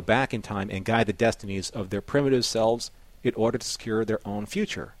 go back in time, and guide the destinies of their primitive selves in order to secure their own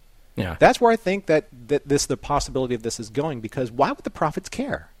future. Yeah. That's where I think that the possibility of this is going, because why would the prophets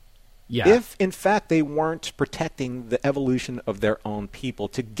care? Yeah. If, in fact, they weren't protecting the evolution of their own people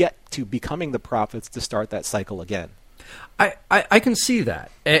to get to becoming the prophets to start that cycle again. I can see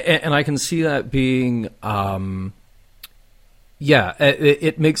that. And I can see that being...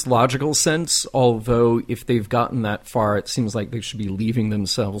 it makes logical sense, although if they've gotten that far, it seems like they should be leaving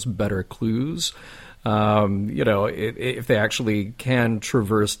themselves better clues. If they actually can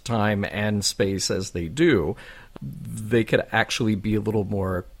traverse time and space as they do, they could actually be a little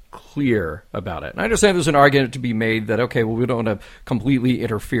more clear about it. And I understand there's an argument to be made that, okay, well, we don't want to completely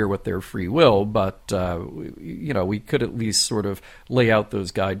interfere with their free will, but, we could at least sort of lay out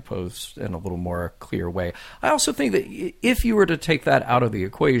those guideposts in a little more clear way. I also think that if you were to take that out of the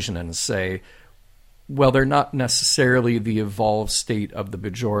equation and say, well, they're not necessarily the evolved state of the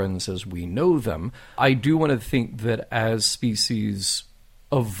Bajorans as we know them, I do want to think that as species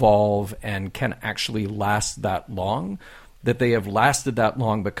evolve and can actually last that long, that they have lasted that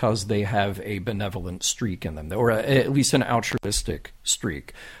long because they have a benevolent streak in them, or at least an altruistic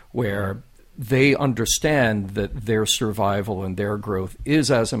streak, where they understand that their survival and their growth is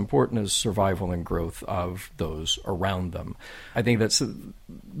as important as survival and growth of those around them. I think that's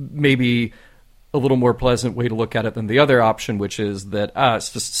maybe a little more pleasant way to look at it than the other option, which is that it's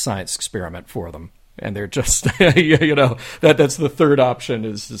just a science experiment for them. And they're just, that's the third option,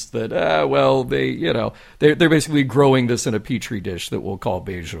 is just that, they're basically growing this in a petri dish that we'll call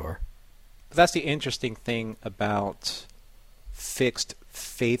Bajor. That's the interesting thing about fixed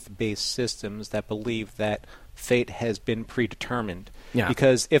faith-based systems that believe that fate has been predetermined. Yeah.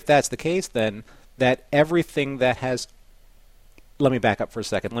 Because if that's the case, then that everything that has... Let me back up for a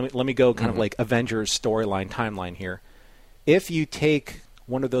second. Let me go kind of like Avengers storyline timeline here. If you take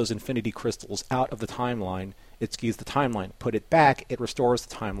one of those infinity crystals out of the timeline it skews the timeline. Put it back, it restores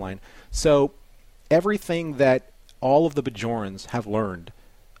the timeline. So everything that all of the Bajorans have learned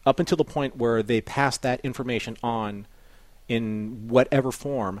up until the point where they pass that information on in whatever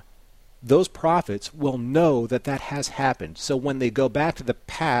form, those prophets will know that that has happened. So when they go back to the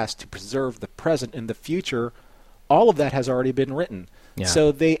past to preserve the present and the future, all of that has already been written. Yeah.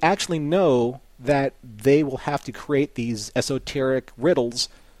 So they actually know that they will have to create these esoteric riddles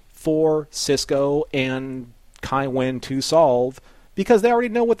for Sisko and Kai Wynn to solve because they already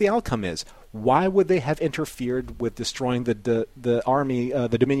know what the outcome is. Why would they have interfered with destroying the army,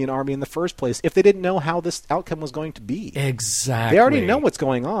 the Dominion army in the first place if they didn't know how this outcome was going to be? Exactly. They already know what's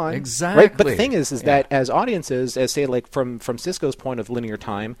going on. Exactly. Right? But the thing is that as audiences, as say like from Sisko's point of linear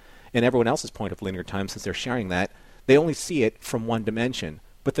time and everyone else's point of linear time, since they're sharing that, they only see it from one dimension.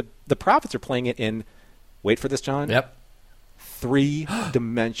 But the prophets are playing it in, wait for this, John? Yep.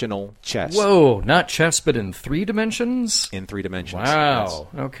 3-dimensional chess. Whoa, not chess, but in 3 dimensions? In 3 dimensions. Wow.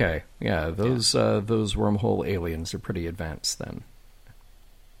 Yes. Okay. Yeah, those wormhole aliens are pretty advanced then.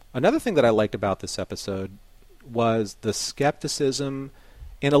 Another thing that I liked about this episode was the skepticism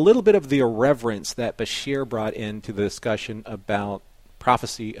and a little bit of the irreverence that Bashir brought into the discussion about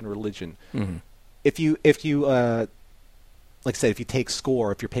prophecy and religion. Mm-hmm. If you like I said, if you take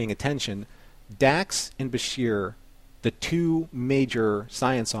score, if you're paying attention, Dax and Bashir, the 2 major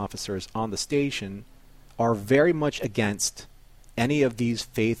science officers on the station, are very much against any of these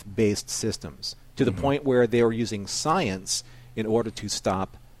faith-based systems, to the point where they are using science in order to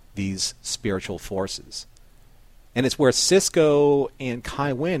stop these spiritual forces. And it's where Sisko and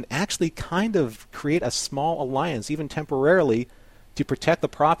Kai Wynn actually kind of create a small alliance, even temporarily, to protect the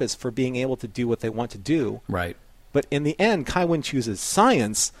prophets for being able to do what they want to do. Right. But in the end, Kai Wynn chooses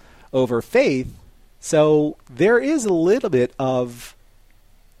science over faith. So there is a little bit of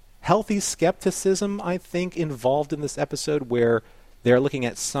healthy skepticism, I think, involved in this episode where they're looking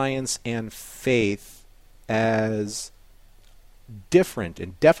at science and faith as different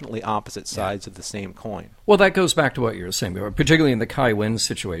and definitely opposite sides of the same coin. Well, that goes back to what you were saying, particularly in the Kai Wynn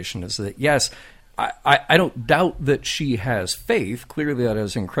situation, is that, yes, I don't doubt that she has faith. Clearly, that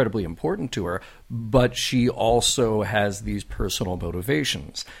is incredibly important to her, but she also has these personal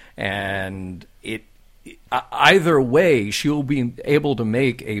motivations. And either way, she'll be able to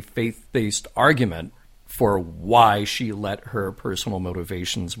make a faith-based argument for why she let her personal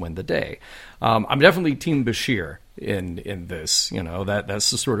motivations win the day. I'm definitely Team Bashir in this. You know, that's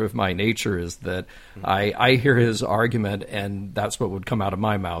the sort of my nature, is that I hear his argument, and that's what would come out of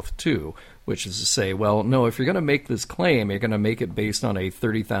my mouth too, which is to say, well, no, if you're going to make this claim, you're going to make it based on a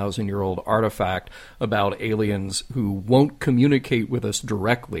 30,000-year-old artifact about aliens who won't communicate with us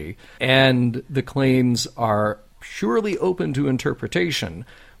directly, and the claims are purely open to interpretation,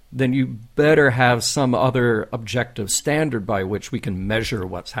 then you better have some other objective standard by which we can measure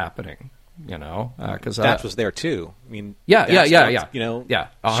what's happening. You know, because Dax was there too. I mean, yeah. You know,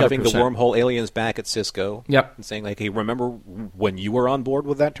 100%. shoving the wormhole aliens back at Sisko. Yep. And saying like, "Hey, remember when you were on board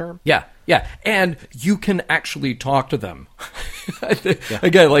with that term?" Yeah, and you can actually talk to them.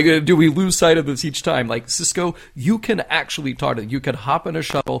 Again, like, do we lose sight of this each time? Like, Sisko, you can actually talk to them. You could hop in a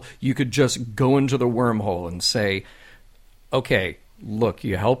shuttle. You could just go into the wormhole and say, "Okay, look,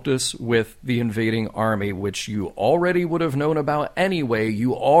 you helped us with the invading army, which you already would have known about anyway.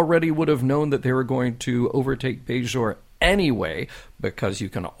 You already would have known that they were going to overtake Bajor anyway, because you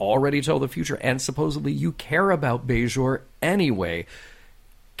can already tell the future, and supposedly you care about Bajor anyway.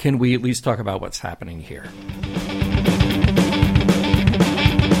 Can we at least talk about what's happening here?"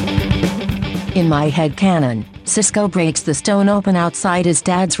 In my head canon, Sisko breaks the stone open outside his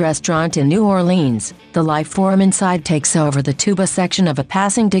dad's restaurant in New Orleans. The life form inside takes over the tuba section of a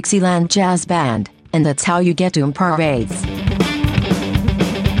passing Dixieland jazz band, and that's how you get to parades.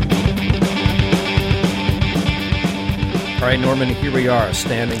 All right, Norman, here we are,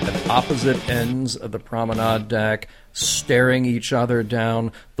 standing at opposite ends of the promenade deck, staring each other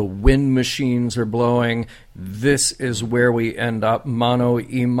down. The wind machines are blowing. This is where we end up, mano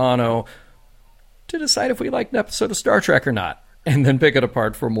a mano, to decide if we like an episode of Star Trek or not, and then pick it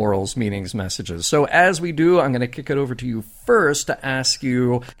apart for morals, meanings, messages. So as we do, I'm going to kick it over to you first to ask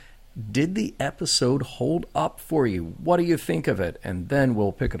you, did the episode hold up for you? What do you think of it? And then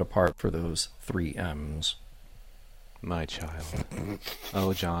we'll pick it apart for those 3 M's. My child.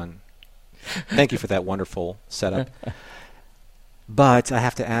 Oh, John. Thank you for that wonderful setup. But I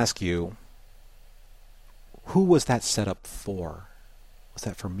have to ask you, who was that setup for? Was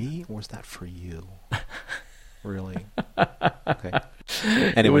that for me or was that for you? Really? Okay.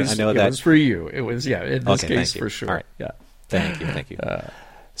 Anyway, I know that. It was for you. It was, in this case, for sure. All right. Yeah. Thank you.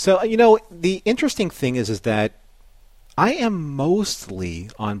 So, the interesting thing is that I am mostly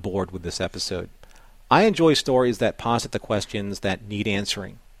on board with this episode. I enjoy stories that posit the questions that need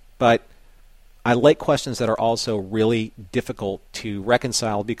answering, but I like questions that are also really difficult to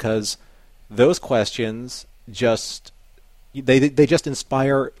reconcile because those questions just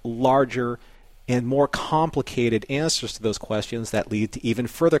inspire larger and more complicated answers to those questions that lead to even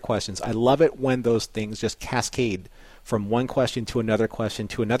further questions. I love it when those things just cascade from one question to another question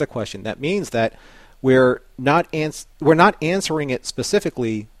to another question. That means that we're not answering it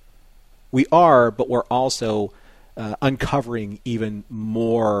specifically. We are, but we're also uncovering even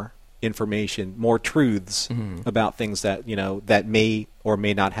more information, more truths about things that that may or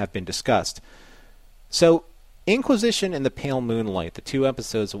may not have been discussed. So, Inquisition and the Pale Moonlight, the two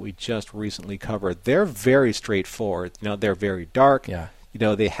episodes that we just recently covered, they're very straightforward. They're very dark. Yeah.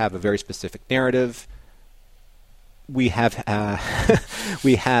 They have a very specific narrative. We have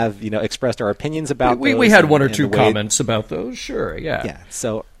expressed our opinions about those. We had one or two comments about those. Sure, yeah. Yeah.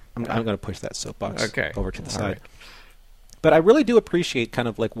 So I'm going to push that soapbox over to the side. Right. But I really do appreciate kind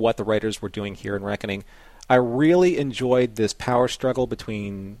of like what the writers were doing here in Reckoning. I really enjoyed this power struggle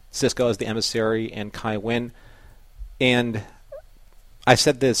between Sisko as the emissary and Kai Wynn. And I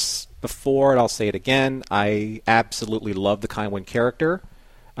said this before, and I'll say it again. I absolutely love the Kai Wynn character.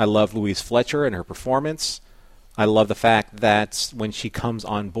 I love Louise Fletcher and her performance. I love the fact that when she comes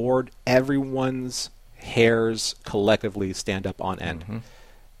on board, everyone's hairs collectively stand up on end. Mm-hmm.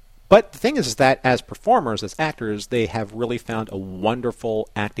 But the thing is that as performers, as actors, they have really found a wonderful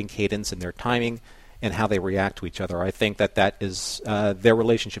acting cadence in their timing and how they react to each other. I think that is their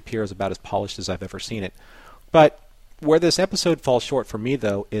relationship here is about as polished as I've ever seen it. But where this episode falls short for me,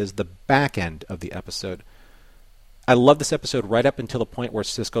 though, is the back end of the episode. I love this episode right up until the point where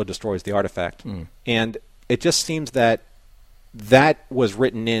Sisko destroys the artifact. And it just seems that was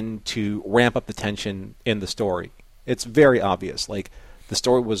written in to ramp up the tension in the story. It's very obvious. Like, the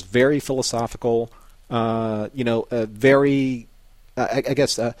story was very philosophical, very, I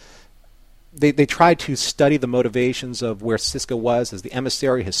guess, they tried to study the motivations of where Sisko was as the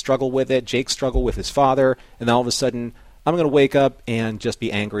emissary, his struggle with it, Jake's struggle with his father, and then all of a sudden, I'm going to wake up and just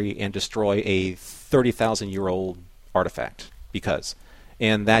be angry and destroy a 30,000-year-old artifact because.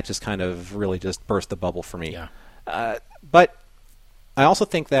 And that just kind of really just burst the bubble for me. Yeah. But I also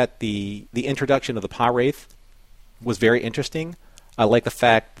think that the introduction of the Pah-wraith was very interesting. I like the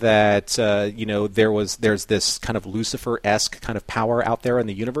fact that there's this kind of Lucifer-esque kind of power out there in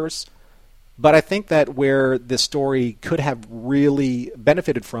the universe. But I think that where this story could have really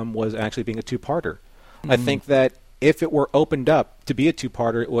benefited from was actually being a two-parter. I think that if it were opened up to be a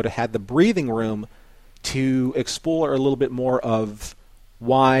two-parter, it would have had the breathing room to explore a little bit more of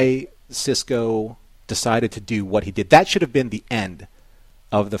why Sisko decided to do what he did. That should have been the end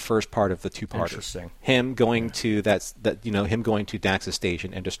of the first part of the two-parter. Interesting. Him going to him going to Dax's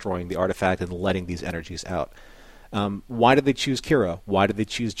station and destroying the artifact and letting these energies out. Why did they choose Kira? Why did they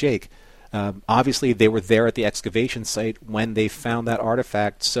choose Jake? Obviously, they were there at the excavation site when they found that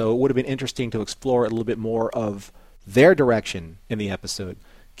artifact, so it would have been interesting to explore a little bit more of their direction in the episode.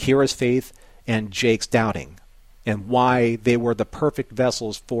 Kira's faith and Jake's doubting, and why they were the perfect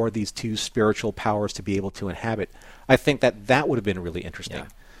vessels for these two spiritual powers to be able to inhabit. I think that would have been really interesting. Yeah.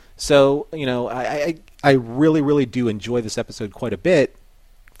 So, I really, really do enjoy this episode quite a bit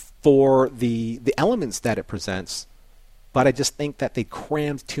for the elements that it presents. But I just think that they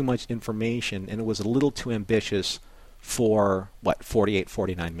crammed too much information, and it was a little too ambitious for, 48,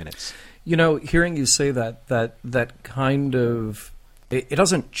 49 minutes. Hearing you say that kind of... It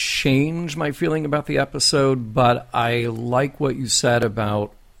doesn't change my feeling about the episode, but I like what you said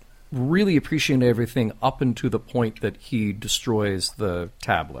about really appreciating everything up until the point that he destroys the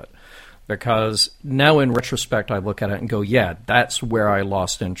tablet. Because now in retrospect, I look at it and go, yeah, that's where I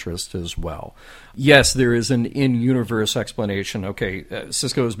lost interest as well. Yes, there is an in-universe explanation. Okay,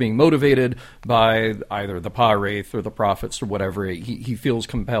 Sisko is being motivated by either the Pah-wraith or the prophets or whatever. He feels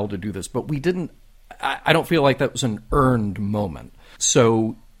compelled to do this. But I don't feel like that was an earned moment.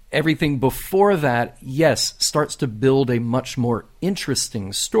 So everything before that, yes, starts to build a much more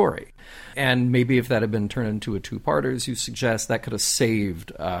interesting story. And maybe if that had been turned into a two-parter, as you suggest, that could have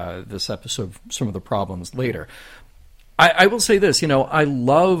saved this episode some of the problems later. I will say this, I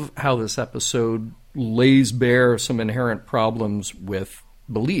love how this episode lays bare some inherent problems with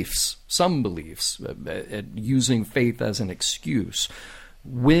beliefs, some beliefs, using faith as an excuse.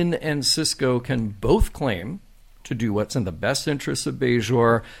 Wynn and Sisko can both claim to do what's in the best interest of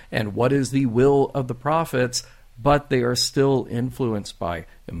Bajor and what is the will of the prophets, but they are still influenced by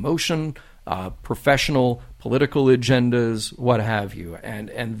emotion, professional political agendas, what have you.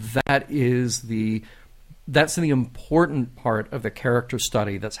 And that's the important part of the character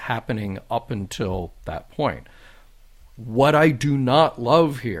study that's happening up until that point. What I do not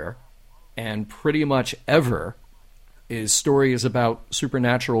love here, and pretty much ever, is stories about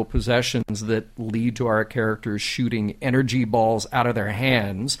supernatural possessions that lead to our characters shooting energy balls out of their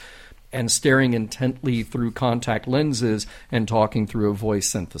hands and staring intently through contact lenses and talking through a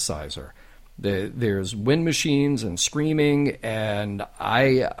voice synthesizer. There's wind machines and screaming, and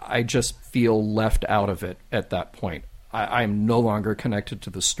I just feel left out of it at that point. I'm no longer connected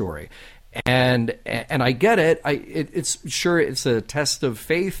to the story. And I get it. It's a test of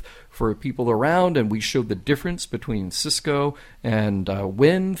faith for people around, and we showed the difference between Sisko and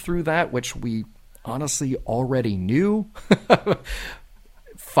Wynn through that, which we honestly already knew.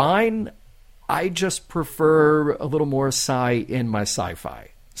 Fine. I just prefer a little more sci in my sci-fi.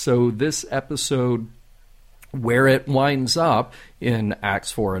 So this episode, where it winds up in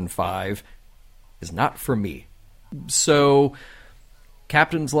Acts 4 and 5, is not for me. So,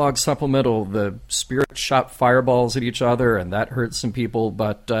 Captain's Log Supplemental, the spirits shot fireballs at each other, and that hurt some people,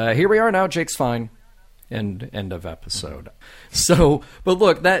 but here we are now, Jake's fine. End of episode. So, but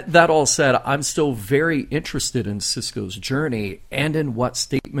look, that all said, I'm still very interested in Sisko's journey and in what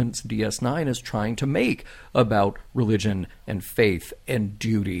statements DS9 is trying to make about religion and faith and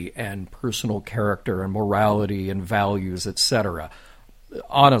duty and personal character and morality and values, etc.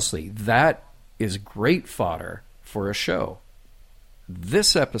 Honestly, that is great fodder for a show.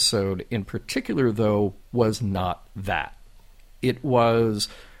 This episode in particular, though, was not that. It was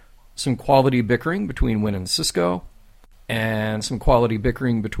some quality bickering between Wynn and Sisko, and some quality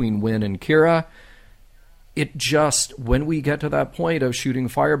bickering between Wynn and Kira. It just, when we get to that point of shooting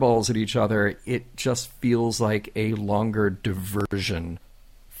fireballs at each other, it just feels like a longer diversion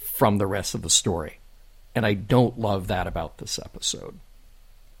from the rest of the story. And I don't love that about this episode.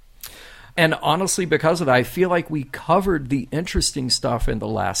 And honestly, because of that, I feel like we covered the interesting stuff in the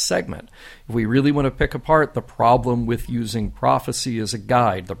last segment. If we really want to pick apart the problem with using prophecy as a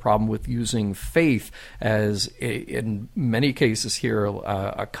guide, the problem with using faith as, in many cases here,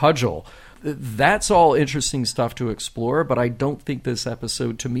 a cudgel, that's all interesting stuff to explore, but I don't think this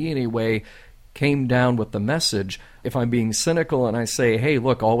episode, to me anyway, came down with the message. If I'm being cynical and I say, hey,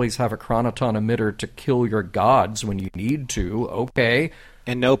 look, always have a chronoton emitter to kill your gods when you need to, okay.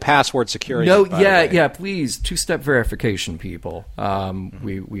 And no password security. No, yeah, please, two-step verification, people.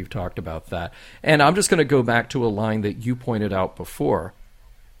 We've talked about that. And I'm just going to go back to a line that you pointed out before.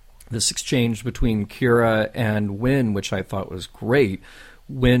 This exchange between Kira and Wynn, which I thought was great.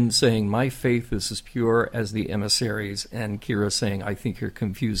 Wynn saying, my faith is as pure as the emissaries, and Kira saying, I think you're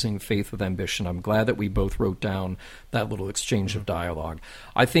confusing faith with ambition. I'm glad that we both wrote down that little exchange of dialogue.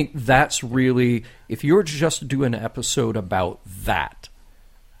 I think that's really, if you were to just do an episode about that,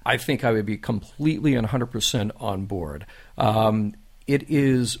 I think I would be completely and 100% on board. It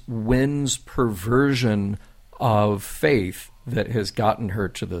is Wynn's perversion of faith that has gotten her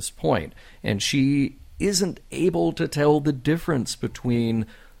to this point, and she isn't able to tell the difference between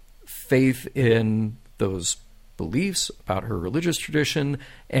faith in those beliefs about her religious tradition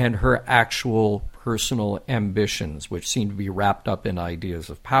and her actual personal ambitions, which seem to be wrapped up in ideas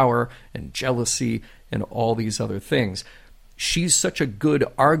of power and jealousy and all these other things. She's such a good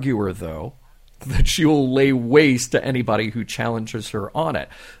arguer, though, that she will lay waste to anybody who challenges her on it.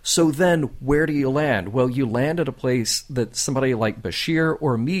 So then, where do you land? Well, you land at a place that somebody like Bashir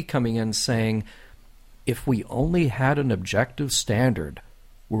or me coming in saying, if we only had an objective standard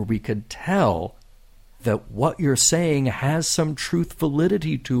where we could tell that what you're saying has some truth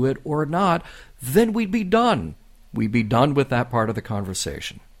validity to it or not, then we'd be done. We'd be done with that part of the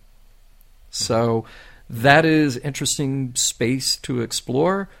conversation. So that is interesting space to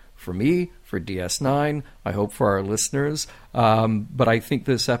explore for me, for DS9, I hope for our listeners. But I think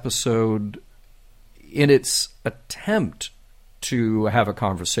this episode, in its attempt to have a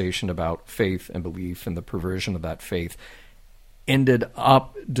conversation about faith and belief and the perversion of that faith, ended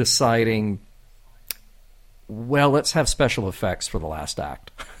up deciding, well, let's have special effects for the last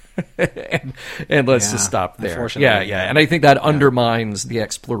act. and let's just stop there. Yeah. And I think that undermines the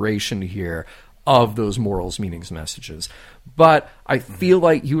exploration here of those morals, meanings, messages. But I feel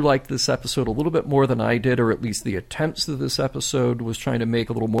like you liked this episode a little bit more than I did, or at least the attempts that this episode was trying to make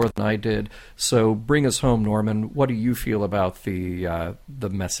a little more than I did. So bring us home, Norman. What do you feel about the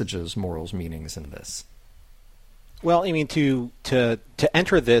messages, morals, meanings in this? Well, I mean, to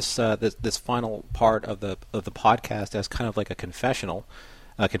enter this this final part of the podcast as kind of like a confessional,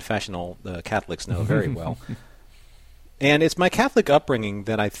 the Catholics know very well. And it's my Catholic upbringing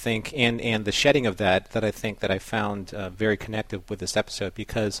that I think, and the shedding of that I think that I found very connective with this episode,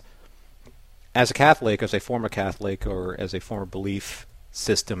 because as a Catholic, as a former Catholic, or as a former belief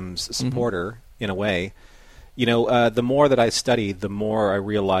systems supporter, in a way, the more that I study, the more I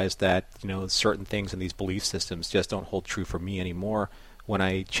realize that, certain things in these belief systems just don't hold true for me anymore when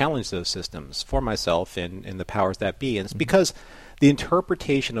I challenge those systems for myself and the powers that be. And it's because the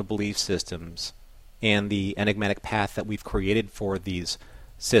interpretation of belief systems and the enigmatic path that we've created for these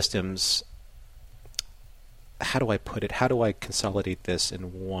systems, how do I put it? How do I consolidate this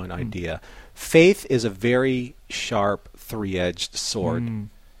in one idea? Faith is a very sharp, three-edged sword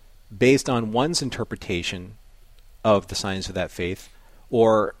based on one's interpretation of the signs of that faith,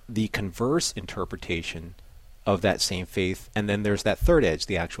 or the converse interpretation of that same faith. And then there's that third edge,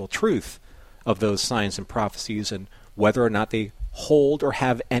 the actual truth of those signs and prophecies, and whether or not they hold or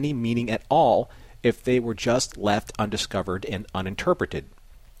have any meaning at all if they were just left undiscovered and uninterpreted.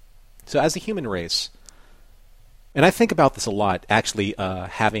 So as a human race, and I think about this a lot, actually,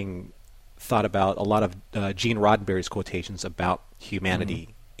 having thought about a lot of Gene Roddenberry's quotations about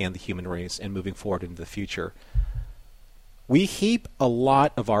humanity and the human race and moving forward into the future, we heap a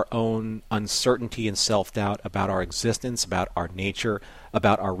lot of our own uncertainty and self-doubt about our existence, about our nature,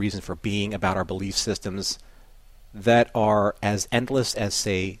 about our reason for being, about our belief systems that are as endless as,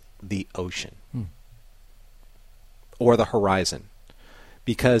 say, the ocean or the horizon,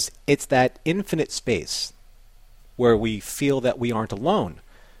 because it's that infinite space where we feel that we aren't alone,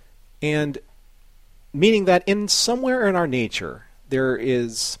 and meaning that in somewhere in our nature there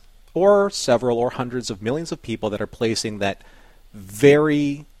is, or several or hundreds of millions of people that are placing that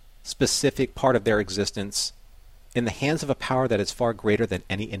very specific part of their existence in the hands of a power that is far greater than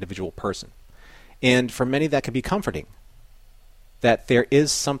any individual person. And for many that can be comforting, that there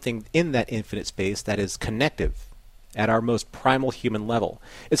is something in that infinite space that is connective at our most primal human level.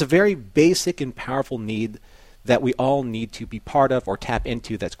 It's a very basic and powerful need that we all need to be part of or tap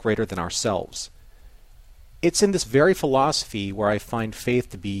into that's greater than ourselves. It's in this very philosophy where I find faith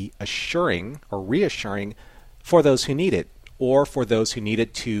to be assuring or reassuring for those who need it, or for those who need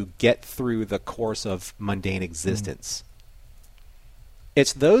it to get through the course of mundane existence.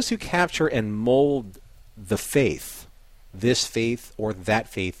 It's those who capture and mold the faith, this faith or that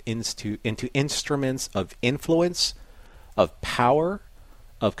faith, into instruments of influence, of power,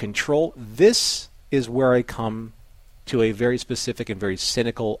 of control. This is where I come to a very specific and very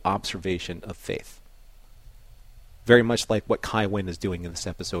cynical observation of faith. Very much like what Kai Wynn is doing in this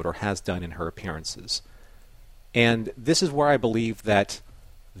episode, or has done in her appearances. And this is where I believe that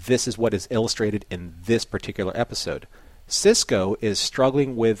this is what is illustrated in this particular episode. Sisko is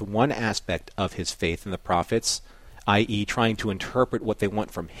struggling with one aspect of his faith in the prophets, i.e. trying to interpret what they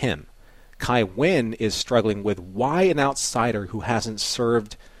want from him. Kai Wynn is struggling with why an outsider who hasn't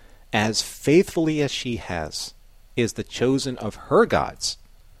served as faithfully as she has is the chosen of her gods.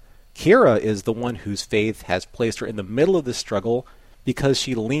 Kira is the one whose faith has placed her in the middle of this struggle because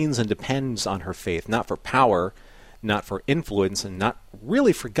she leans and depends on her faith, not for power, not for influence, and not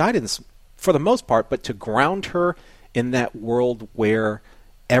really for guidance for the most part, but to ground her in that world where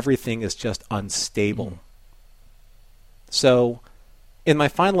everything is just unstable. So, in my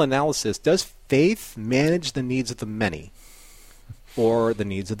final analysis, does faith manage the needs of the many, or the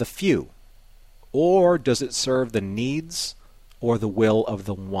needs of the few? Or does it serve the needs or the will of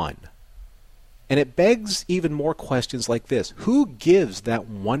the one? And it begs even more questions like this. Who gives that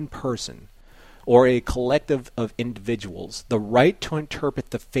one person, or a collective of individuals, the right to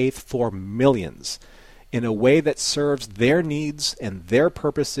interpret the faith for millions in a way that serves their needs and their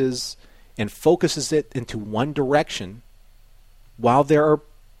purposes and focuses it into one direction, while there are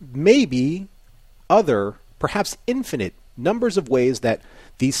maybe other, perhaps infinite, numbers of ways that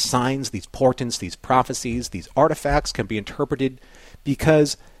these signs, these portents, these prophecies, these artifacts can be interpreted,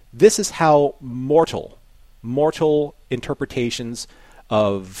 because this is how mortal interpretations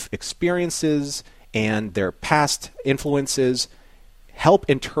of experiences and their past influences help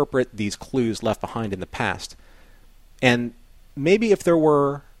interpret these clues left behind in the past. And maybe if there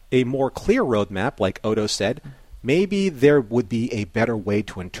were a more clear roadmap, like Odo said, maybe there would be a better way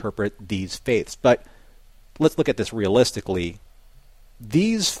to interpret these faiths. But let's look at this realistically.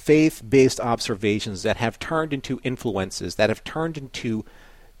 These faith-based observations that have turned into influences, that have turned into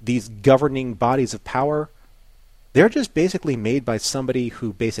these governing bodies of power, they're just basically made by somebody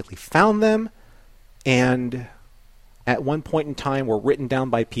who basically found them, and at one point in time were written down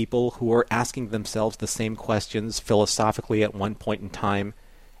by people who were asking themselves the same questions philosophically at one point in time,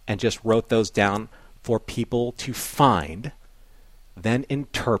 and just wrote those down for people to find, then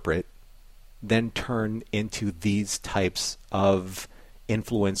interpret, then turn into these types of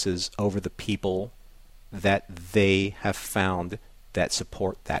influences over the people that they have found that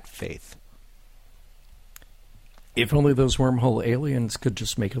support that faith. If only those wormhole aliens could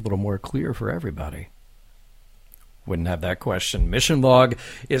just make it a little more clear for everybody. Wouldn't have that question. Mission Log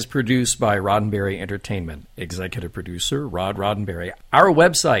is produced by Roddenberry Entertainment. Executive producer, Rod Roddenberry. Our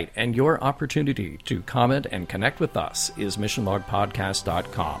website and your opportunity to comment and connect with us is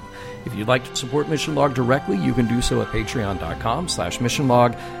missionlogpodcast.com. If you'd like to support Mission Log directly, you can do so at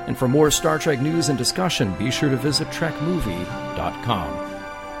patreon.com/missionlog. And for more Star Trek news and discussion, be sure to visit trekmovie.com.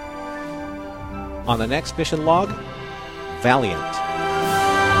 On the next Mission Log, Valiant.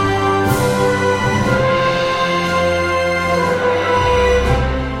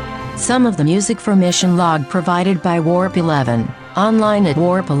 Some of the music for Mission Log provided by Warp 11, online at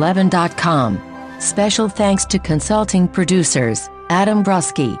warp11.com. Special thanks to consulting producers, Adam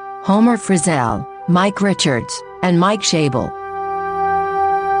Brusky, Homer Frizzell, Mike Richards, and Mike Schabel.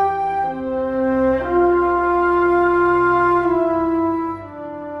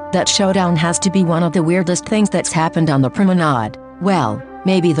 That showdown has to be one of the weirdest things that's happened on the promenade. Well,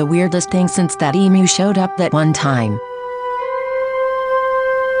 maybe the weirdest thing since that emu showed up that one time.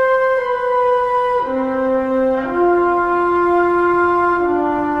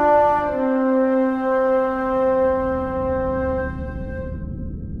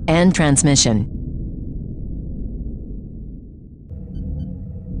 End transmission.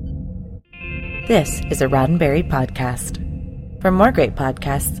 This is a Roddenberry podcast. For more great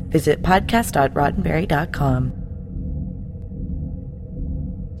podcasts, visit podcast.roddenberry.com.